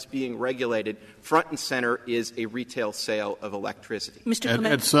what is being regulated front and center is a retail sale of electricity. Mr.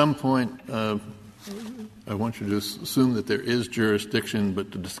 Clement. At some point, I want you to assume that there is jurisdiction,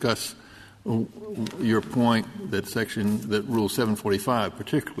 but to discuss your point that Rule 745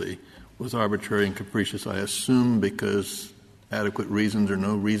 particularly was arbitrary and capricious, I assume because adequate reasons or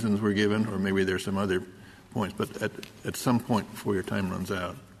no reasons were given, or maybe there's some other points, but at some point before your time runs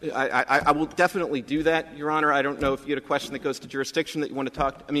out. I will definitely do that, Your Honor. I don't know if you had a question that goes to jurisdiction that you want to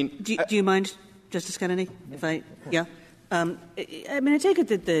talk. Do you mind, Justice Kennedy? Yeah. I take it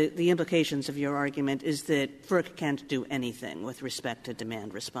that the implications of your argument is that FERC can't do anything with respect to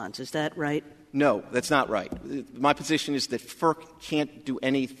demand response. Is that right? No, that's not right. My position is that FERC can't do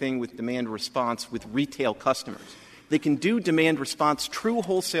anything with demand response with retail customers. They can do demand response, true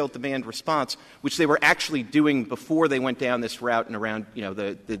wholesale demand response, which they were actually doing before they went down this route and around,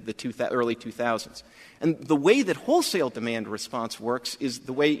 the early 2000s. And the way that wholesale demand response works is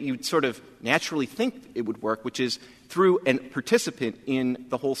the way you'd sort of naturally think it would work, which is through a participant in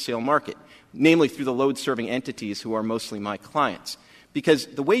the wholesale market, namely through the load-serving entities who are mostly my clients. Because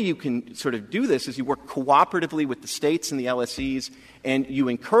the way you can sort of do this is you work cooperatively with the states and the LSEs, and you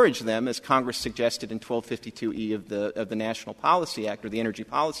encourage them, as Congress suggested in 1252E of the National Policy Act or the Energy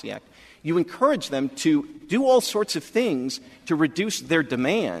Policy Act, you encourage them to do all sorts of things to reduce their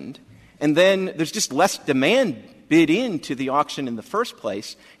demand, and then there's just less demand bid into the auction in the first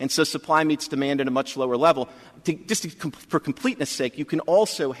place, and so supply meets demand at a much lower level. For completeness' sake, you can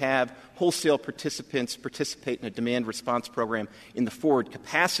also have wholesale participants participate in a demand response program in the forward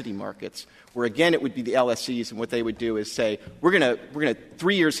capacity markets, where again it would be the LSEs, and what they would do is say, we're going to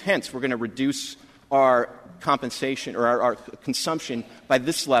 3 years hence, we're going to reduce our compensation or our consumption by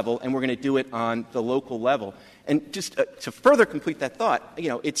this level, and we're going to do it on the local level. And just to further complete that thought,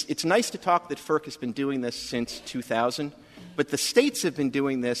 it's nice to talk that FERC has been doing this since 2000, but the states have been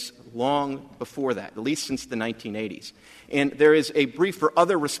doing this long before that, at least since the 1980s. And there is a brief for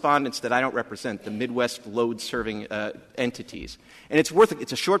other respondents that I don't represent, the Midwest load-serving entities. And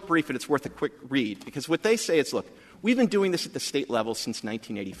it's a short brief, and it's worth a quick read, because what they say is, look, we've been doing this at the state level since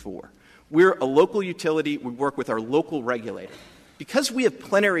 1984. We're a local utility. We work with our local regulator. Because we have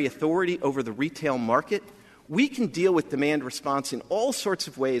plenary authority over the retail market, we can deal with demand response in all sorts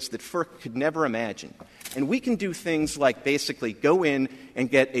of ways that FERC could never imagine. And we can do things like basically go in and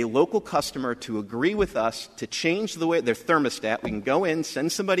get a local customer to agree with us to change the way their thermostat. We can go in,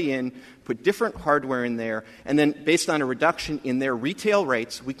 send somebody in, put different hardware in there, and then based on a reduction in their retail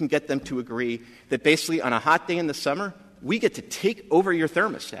rates, we can get them to agree that basically on a hot day in the summer, we get to take over your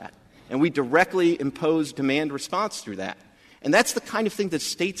thermostat. and we directly impose demand response through that. And that's the kind of thing that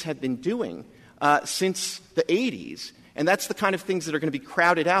states have been doing since the 80s. And that's the kind of things that are going to be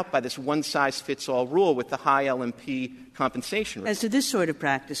crowded out by this one-size-fits-all rule with the high LMP compensation rate. As to this sort of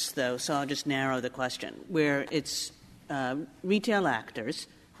practice, though, so I'll just narrow the question, where it's retail actors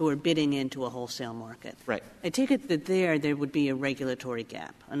who are bidding into a wholesale market. Right. I take it that there would be a regulatory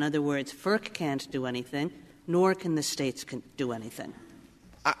gap. In other words, FERC can't do anything, nor can the states do anything.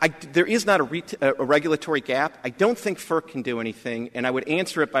 There is not a regulatory gap. I don't think FERC can do anything, and I would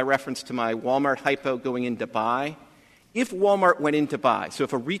answer it by reference to my Walmart hypo going in to buy. If Walmart went in to buy, so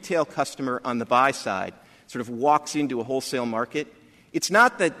if a retail customer on the buy side sort of walks into a wholesale market, it's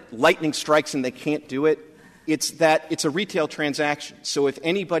not that lightning strikes and they can't do it. It's that it's a retail transaction. So if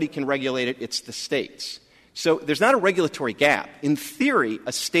anybody can regulate it, it's the states. So there's not a regulatory gap. In theory,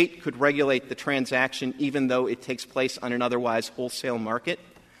 a state could regulate the transaction even though it takes place on an otherwise wholesale market.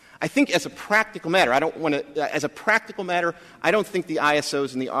 I think as a practical matter, I don't think the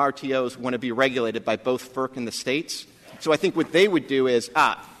ISOs and the RTOs want to be regulated by both FERC and the states. So I think what they would do is,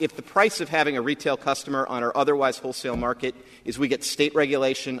 if the price of having a retail customer on our otherwise wholesale market is we get state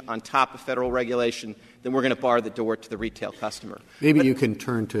regulation on top of federal regulation, then we're going to bar the door to the retail customer. Maybe you can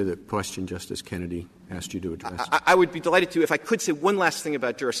turn to the question Justice Kennedy asked you to address. I would be delighted to if I could say one last thing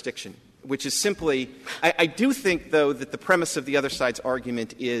about jurisdiction, which is simply I do think, though, that the premise of the other side's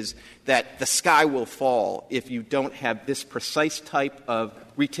argument is that the sky will fall if you don't have this precise type of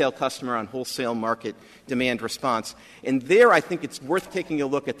retail customer on wholesale market demand response. And there I think it's worth taking a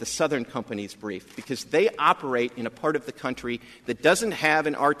look at the Southern Company's brief, because they operate in a part of the country that doesn't have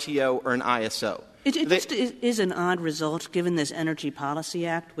an RTO or an ISO. It just is an odd result, given this Energy Policy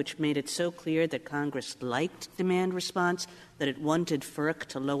Act, which made it so clear that Congress liked demand response, that it wanted FERC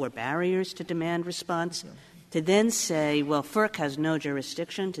to lower barriers to demand response, to then say, well, FERC has no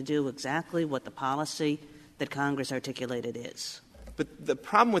jurisdiction to do exactly what the policy that Congress articulated is. But the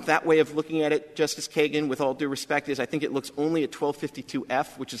problem with that way of looking at it, Justice Kagan, with all due respect, is I think it looks only at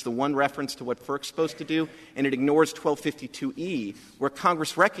 1252F, which is the one reference to what FERC's supposed to do, and it ignores 1252E, where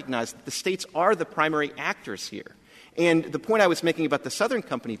Congress recognized that the states are the primary actors here. And the point I was making about the Southern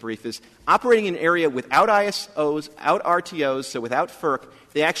Company brief is operating in an area without ISOs, without RTOs, so without FERC,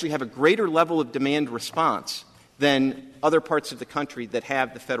 they actually have a greater level of demand response than other parts of the country that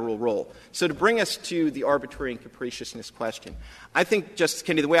have the federal role. So to bring us to the arbitrary and capriciousness question, I think, Justice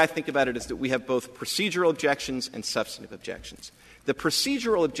Kennedy, the way I think about it is that we have both procedural objections and substantive objections. The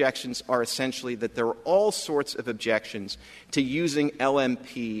procedural objections are essentially that there are all sorts of objections to using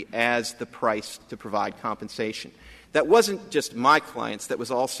LMP as the price to provide compensation. That wasn't just my clients. That was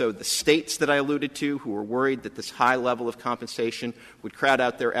also the states that I alluded to who were worried that this high level of compensation would crowd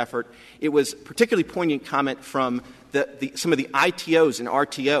out their effort. It was particularly poignant comment from some of the ITOs and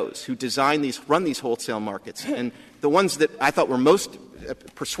RTOs who run these wholesale markets. And the ones that I thought were most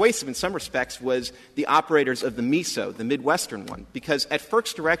persuasive in some respects was the operators of the MISO, the Midwestern one, because at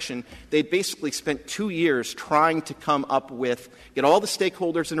FERC's direction, they basically spent 2 years trying to get all the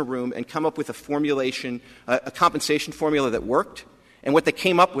stakeholders in a room and come up with a compensation formula that worked. And what they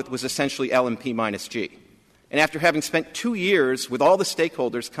came up with was essentially LMP minus G. And after having spent 2 years with all the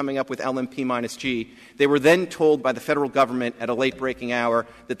stakeholders coming up with LMP minus G, they were then told by the federal government at a late-breaking hour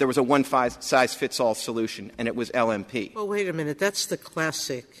that there was a one-size-fits-all solution, and it was LMP. Well, wait a minute. That's the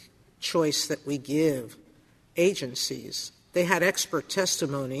classic choice that we give agencies. They had expert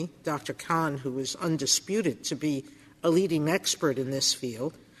testimony. Dr. Kahn, who is undisputed to be a leading expert in this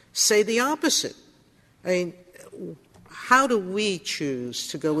field, say the opposite. I mean, how do we choose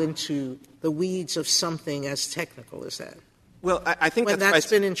to go into the weeds of something as technical as that? Well, I think when that's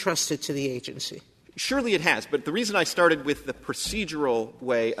been entrusted to the agency. Surely it has, but the reason I started with the procedural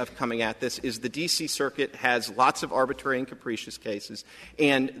way of coming at this is the D.C. Circuit has lots of arbitrary and capricious cases,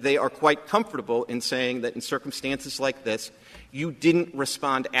 and they are quite comfortable in saying that in circumstances like this, you didn't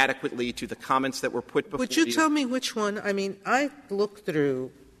respond adequately to the comments that were put before you. Would you tell me which one? I mean, I looked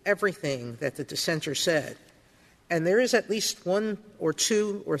through everything that the dissenter said, and there is at least 1 or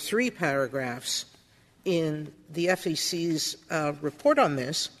 2 or 3 paragraphs in the FEC's report on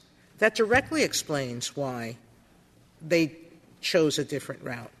this that directly explains why they chose a different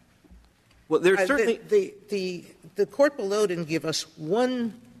route. Well, there's certainly the court below didn't give us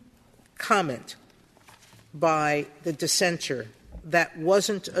one comment by the dissenter that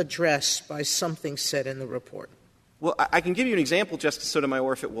wasn't addressed by something said in the report. Well, I can give you an example, Justice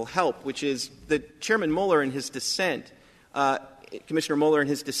Sotomayor, if it will help, which is that Chairman Mueller in his dissent, Commissioner Mueller in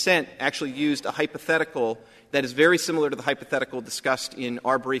his dissent actually used a hypothetical that is very similar to the hypothetical discussed in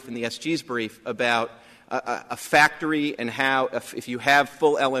our brief and the SG's brief about a factory and how, if you have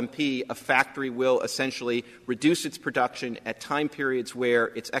full LMP, a factory will essentially reduce its production at time periods where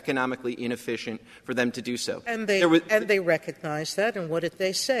it's economically inefficient for them to do so. And they recognize that, and what did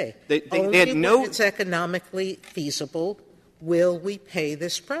they say? They Only had when it's economically feasible will we pay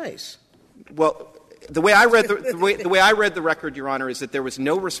this price. Well, the way I read the record, Your Honor, is that there was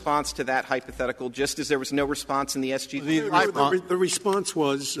no response to that hypothetical, just as there was no response in the SG. The response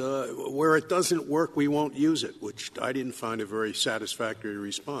was, where it doesn't work, we won't use it, which I didn't find a very satisfactory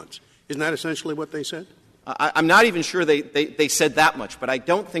response. Isn't that essentially what they said? I'm not even sure they said that much, but I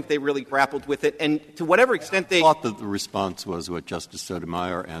don't think they really grappled with it. And to whatever extent I thought that the response was what Justice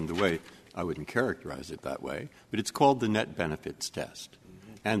Sotomayor, and the way I wouldn't characterize it that way, but it's called the net benefits test.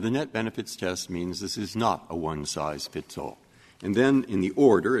 And the net benefits test means this is not a one-size-fits-all. And then in the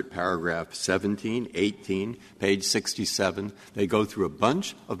order at paragraph 17, 18, page 67, they go through a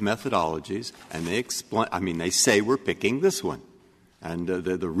bunch of methodologies, and they explain — they say we're picking this one. And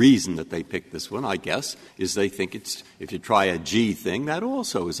the reason that they pick this one, I guess, is they think it's — if you try a G thing, that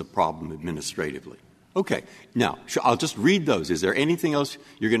also is a problem administratively. Okay. Now, I'll just read those. Is there anything else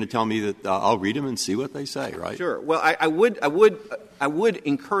you're going to tell me that I'll read them and see what they say, right? Sure. Well, I would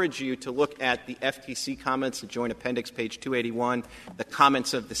encourage you to look at the FTC comments, the Joint Appendix, page 281, the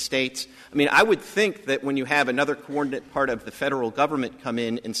comments of the states. I would think that when you have another coordinate part of the federal government come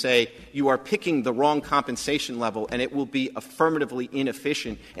in and say you are picking the wrong compensation level and it will be affirmatively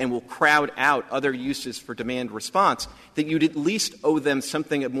inefficient and will crowd out other uses for demand response, that you'd at least owe them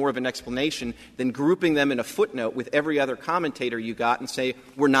something more of an explanation than grouping them in a footnote with every other commentator you got and say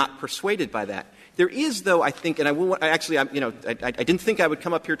we're not persuaded by that. There is, though, I think, and I didn't think I would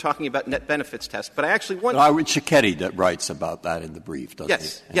come up here talking about net benefits test, but I actually want to. Cicchetti that writes about that in the brief, doesn't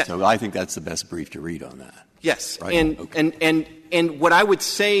he? Yes. So I think that's the best brief to read on that. Yes. Right? And what I would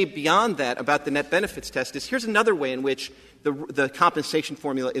say beyond that about the net benefits test is here's another way in which the compensation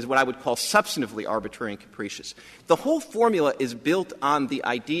formula is what I would call substantively arbitrary and capricious. The whole formula is built on the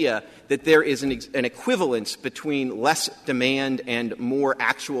idea that there is an equivalence between less demand and more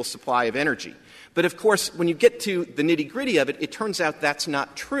actual supply of energy. But, of course, when you get to the nitty-gritty of it, it turns out that's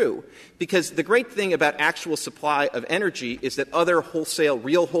not true, because the great thing about actual supply of energy is that other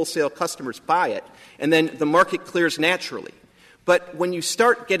real wholesale customers buy it, and then the market clears naturally. But when you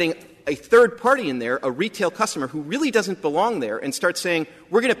start getting a third party in there, a retail customer who really doesn't belong there, and starts saying,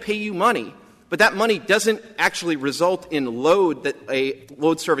 we're going to pay you money, but that money doesn't actually result in load that a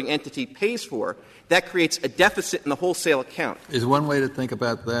load-serving entity pays for, that creates a deficit in the wholesale account. Is one way to think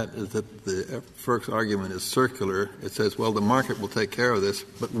about that is that the FERC's argument is circular. It says, well, the market will take care of this,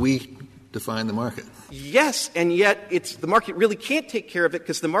 but we define the market. Yes, and yet the market really can't take care of it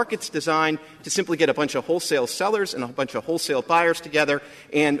because the market's designed to simply get a bunch of wholesale sellers and a bunch of wholesale buyers together,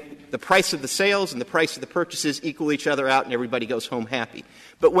 and the price of the sales and the price of the purchases equal each other out and everybody goes home happy.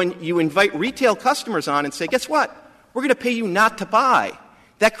 But when you invite retail customers on and say, guess what? We're going to pay you not to buy,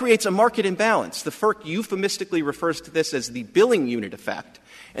 that creates a market imbalance. The FERC euphemistically refers to this as the billing unit effect.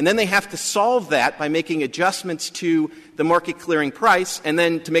 And then they have to solve that by making adjustments to the market clearing price, and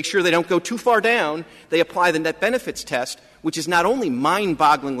then to make sure they don't go too far down, they apply the net benefits test, which is not only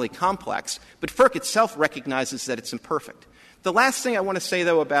mind-bogglingly complex, but FERC itself recognizes that it's imperfect. The last thing I want to say,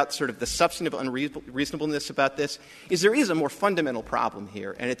 though, about sort of the substantive unreasonableness about this is there is a more fundamental problem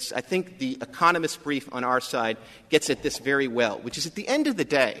here, and I think the economist brief on our side gets at this very well, which is at the end of the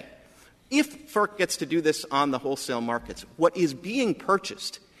day, if FERC gets to do this on the wholesale markets, what is being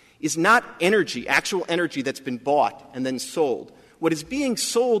purchased is not energy, actual energy that's been bought and then sold. What is being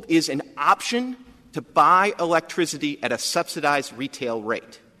sold is an option to buy electricity at a subsidized retail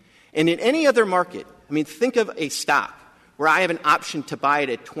rate. And in any other market, think of a stock where I have an option to buy it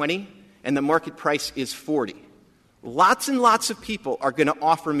at 20 and the market price is 40. Lots and lots of people are going to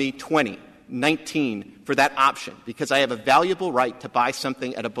offer me 20, 19 for that option because I have a valuable right to buy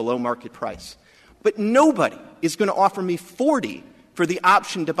something at a below market price. But nobody is going to offer me 40 for the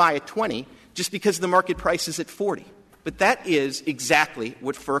option to buy at 20 just because the market price is at 40. But that is exactly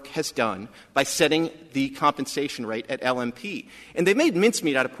what FERC has done by setting the compensation rate at LMP. And they made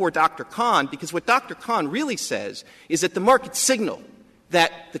mincemeat out of poor Dr. Kahn because what Dr. Kahn really says is that the market signal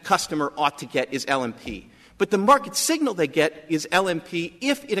that the customer ought to get is LMP. But the market signal they get is LMP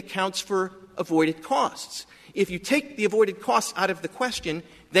if it accounts for avoided costs. If you take the avoided costs out of the question,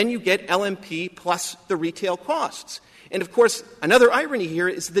 then you get LMP plus the retail costs. And, of course, another irony here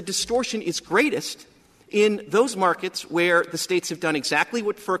is the distortion is greatest in those markets where the states have done exactly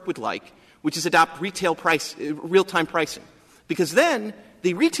what FERC would like, which is adopt real-time pricing. Because then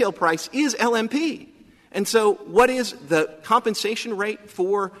the retail price is LMP. And so what is the compensation rate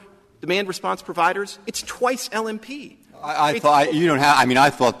for demand response providers, it's twice LMP. I thought you don't have. I mean,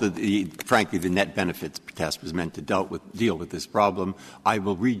 I thought that frankly the net benefits test was meant to deal with this problem. I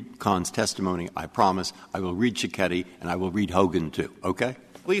will read Kahn's testimony. I promise. I will read Cicchetti, and I will read Hogan too. Okay.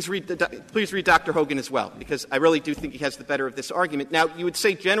 Please read Dr. Hogan as well, because I really do think he has the better of this argument. Now, you would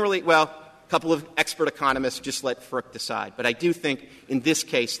say generally, well, a couple of expert economists just let FERC decide. But I do think in this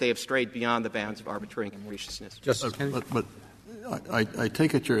case they have strayed beyond the bounds of arbitrary and capriciousness. But I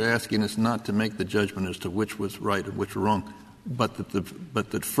take it you're asking us not to make the judgment as to which was right and which was wrong, but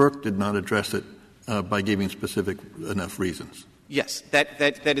that FERC did not address it by giving specific enough reasons. Yes, that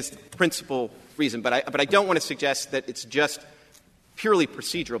is the principal reason. But I don't want to suggest that it's just purely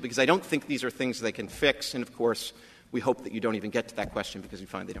procedural, because I don't think these are things they can fix. And, of course, we hope that you don't even get to that question because we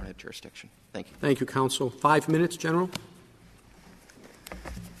find they don't have jurisdiction. Thank you. Thank you, counsel. 5 minutes, General.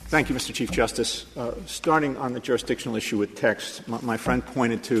 Thank you, Mr. Chief Justice. Starting on the jurisdictional issue with text, my friend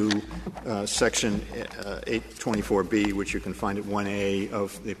pointed to Section 824B, which you can find at 1A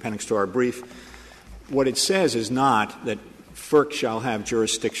of the appendix to our brief. What it says is not that FERC shall have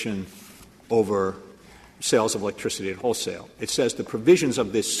jurisdiction over sales of electricity at wholesale. It says the provisions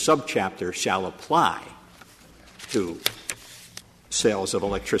of this subchapter shall apply to sales of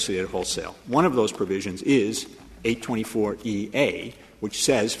electricity at wholesale. One of those provisions is 824EA, which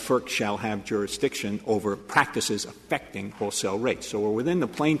says FERC shall have jurisdiction over practices affecting wholesale rates. So we're within the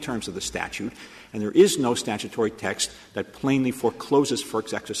plain terms of the statute, and there is no statutory text that plainly forecloses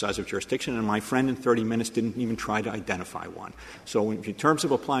FERC's exercise of jurisdiction, and my friend in 30 minutes didn't even try to identify one. So in terms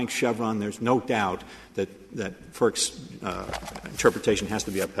of applying Chevron, there's no doubt that FERC's interpretation has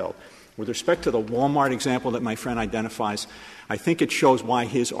to be upheld. With respect to the Walmart example that my friend identifies, I think it shows why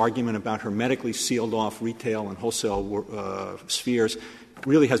his argument about hermetically sealed-off retail and wholesale spheres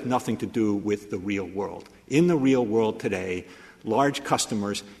really has nothing to do with the real world. In the real world today, large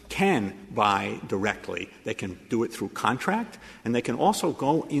customers can buy directly. They can do it through contract, and they can also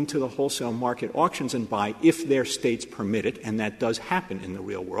go into the wholesale market auctions and buy if their states permit it, and that does happen in the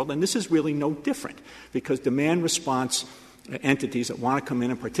real world. And this is really no different, because demand response entities that want to come in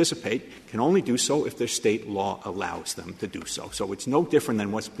and participate can only do so if their state law allows them to do so. So it's no different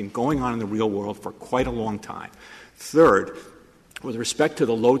than what's been going on in the real world for quite a long time. Third, with respect to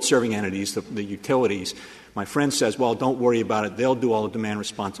the load-serving entities, the utilities, my friend says, well, don't worry about it. They'll do all the demand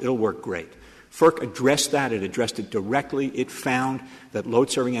response. It'll work great. FERC addressed that. It addressed it directly. It found that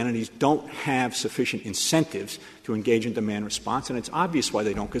load-serving entities don't have sufficient incentives to engage in demand response, and it's obvious why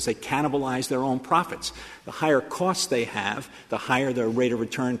they don't, because they cannibalize their own profits. The higher costs they have, the higher their rate of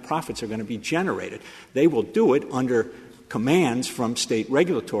return profits are going to be generated. They will do it under commands from state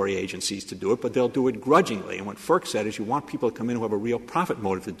regulatory agencies to do it, but they'll do it grudgingly. And what FERC said is you want people to come in who have a real profit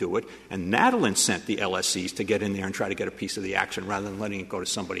motive to do it, and that'll incent the LSCs to get in there and try to get a piece of the action rather than letting it go to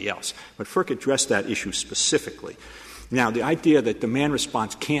somebody else. But FERC addressed that issue specifically. Now, the idea that demand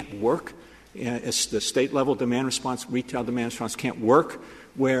response can't work, the state-level demand response, retail demand response can't work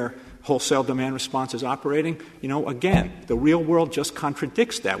where wholesale demand response is operating, again, the real world just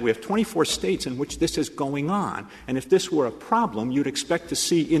contradicts that. We have 24 states in which this is going on. And if this were a problem, you'd expect to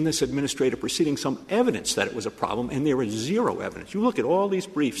see in this administrative proceeding some evidence that it was a problem, and there is zero evidence. You look at all these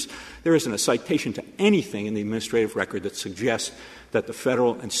briefs, there isn't a citation to anything in the administrative record that suggests that the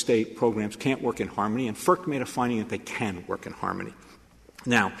federal and state programs can't work in harmony, and FERC made a finding that they can work in harmony.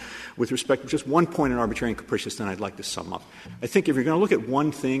 Now, with respect to just one point in arbitrary and capricious, then I'd like to sum up. I think if you're going to look at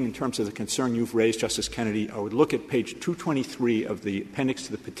one thing in terms of the concern you've raised, Justice Kennedy, I would look at page 223 of the appendix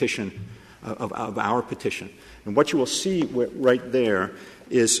to the petition, of our petition. And what you will see right there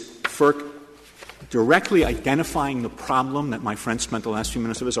is FERC directly identifying the problem that my friend spent the last few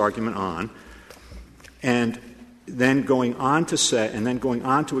minutes of his argument on, and then going on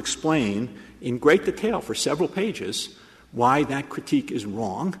to explain in great detail for several pages why that critique is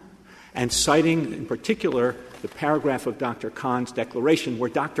wrong, and citing in particular the paragraph of Dr. Kahn's declaration where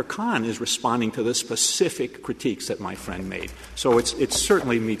Dr. Kahn is responding to the specific critiques that my friend made. So it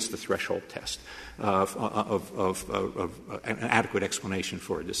certainly meets the threshold test of an adequate explanation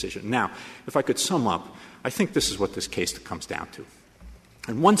for a decision. Now, if I could sum up, I think this is what this case comes down to.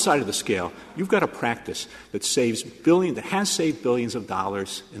 On one side of the scale, you've got a practice that has saved billions of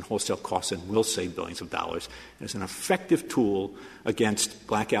dollars in wholesale costs and will save billions of dollars as an effective tool against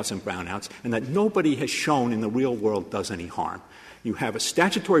blackouts and brownouts, and that nobody has shown in the real world does any harm. You have a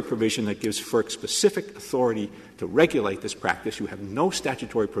statutory provision that gives FERC specific authority to regulate this practice. You have no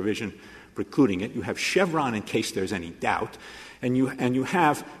statutory provision precluding it. You have Chevron in case there's any doubt. And you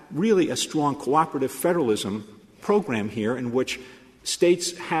have really a strong cooperative federalism program here in which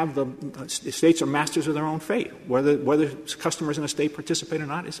states are masters of their own fate. Whether customers in a state participate or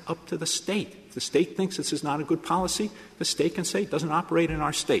not is up to the state. If the state thinks this is not a good policy, the state can say it doesn't operate in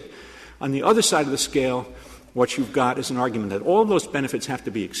our state. On the other side of the scale, what you've got is an argument that all those benefits have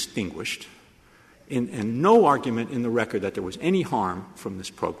to be extinguished, and no argument in the record that there was any harm from this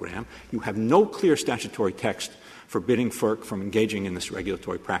program. You have no clear statutory text forbidding FERC from engaging in this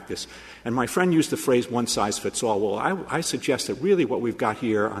regulatory practice. And my friend used the phrase one size fits all. Well, I suggest that really what we've got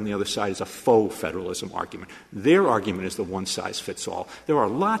here on the other side is a faux federalism argument. Their argument is the one size fits all. There are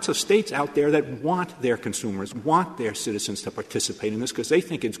lots of states out there that want their consumers, want their citizens to participate in this because they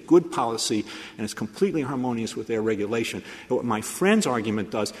think it's good policy and it's completely harmonious with their regulation. And what my friend's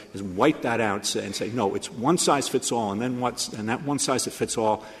argument does is wipe that out and say, no, it's one size fits all, and that one size that fits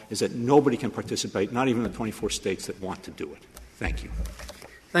all is that nobody can participate, not even the 24 states that want to do it. Thank you.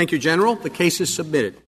 Thank you, General. The case is submitted.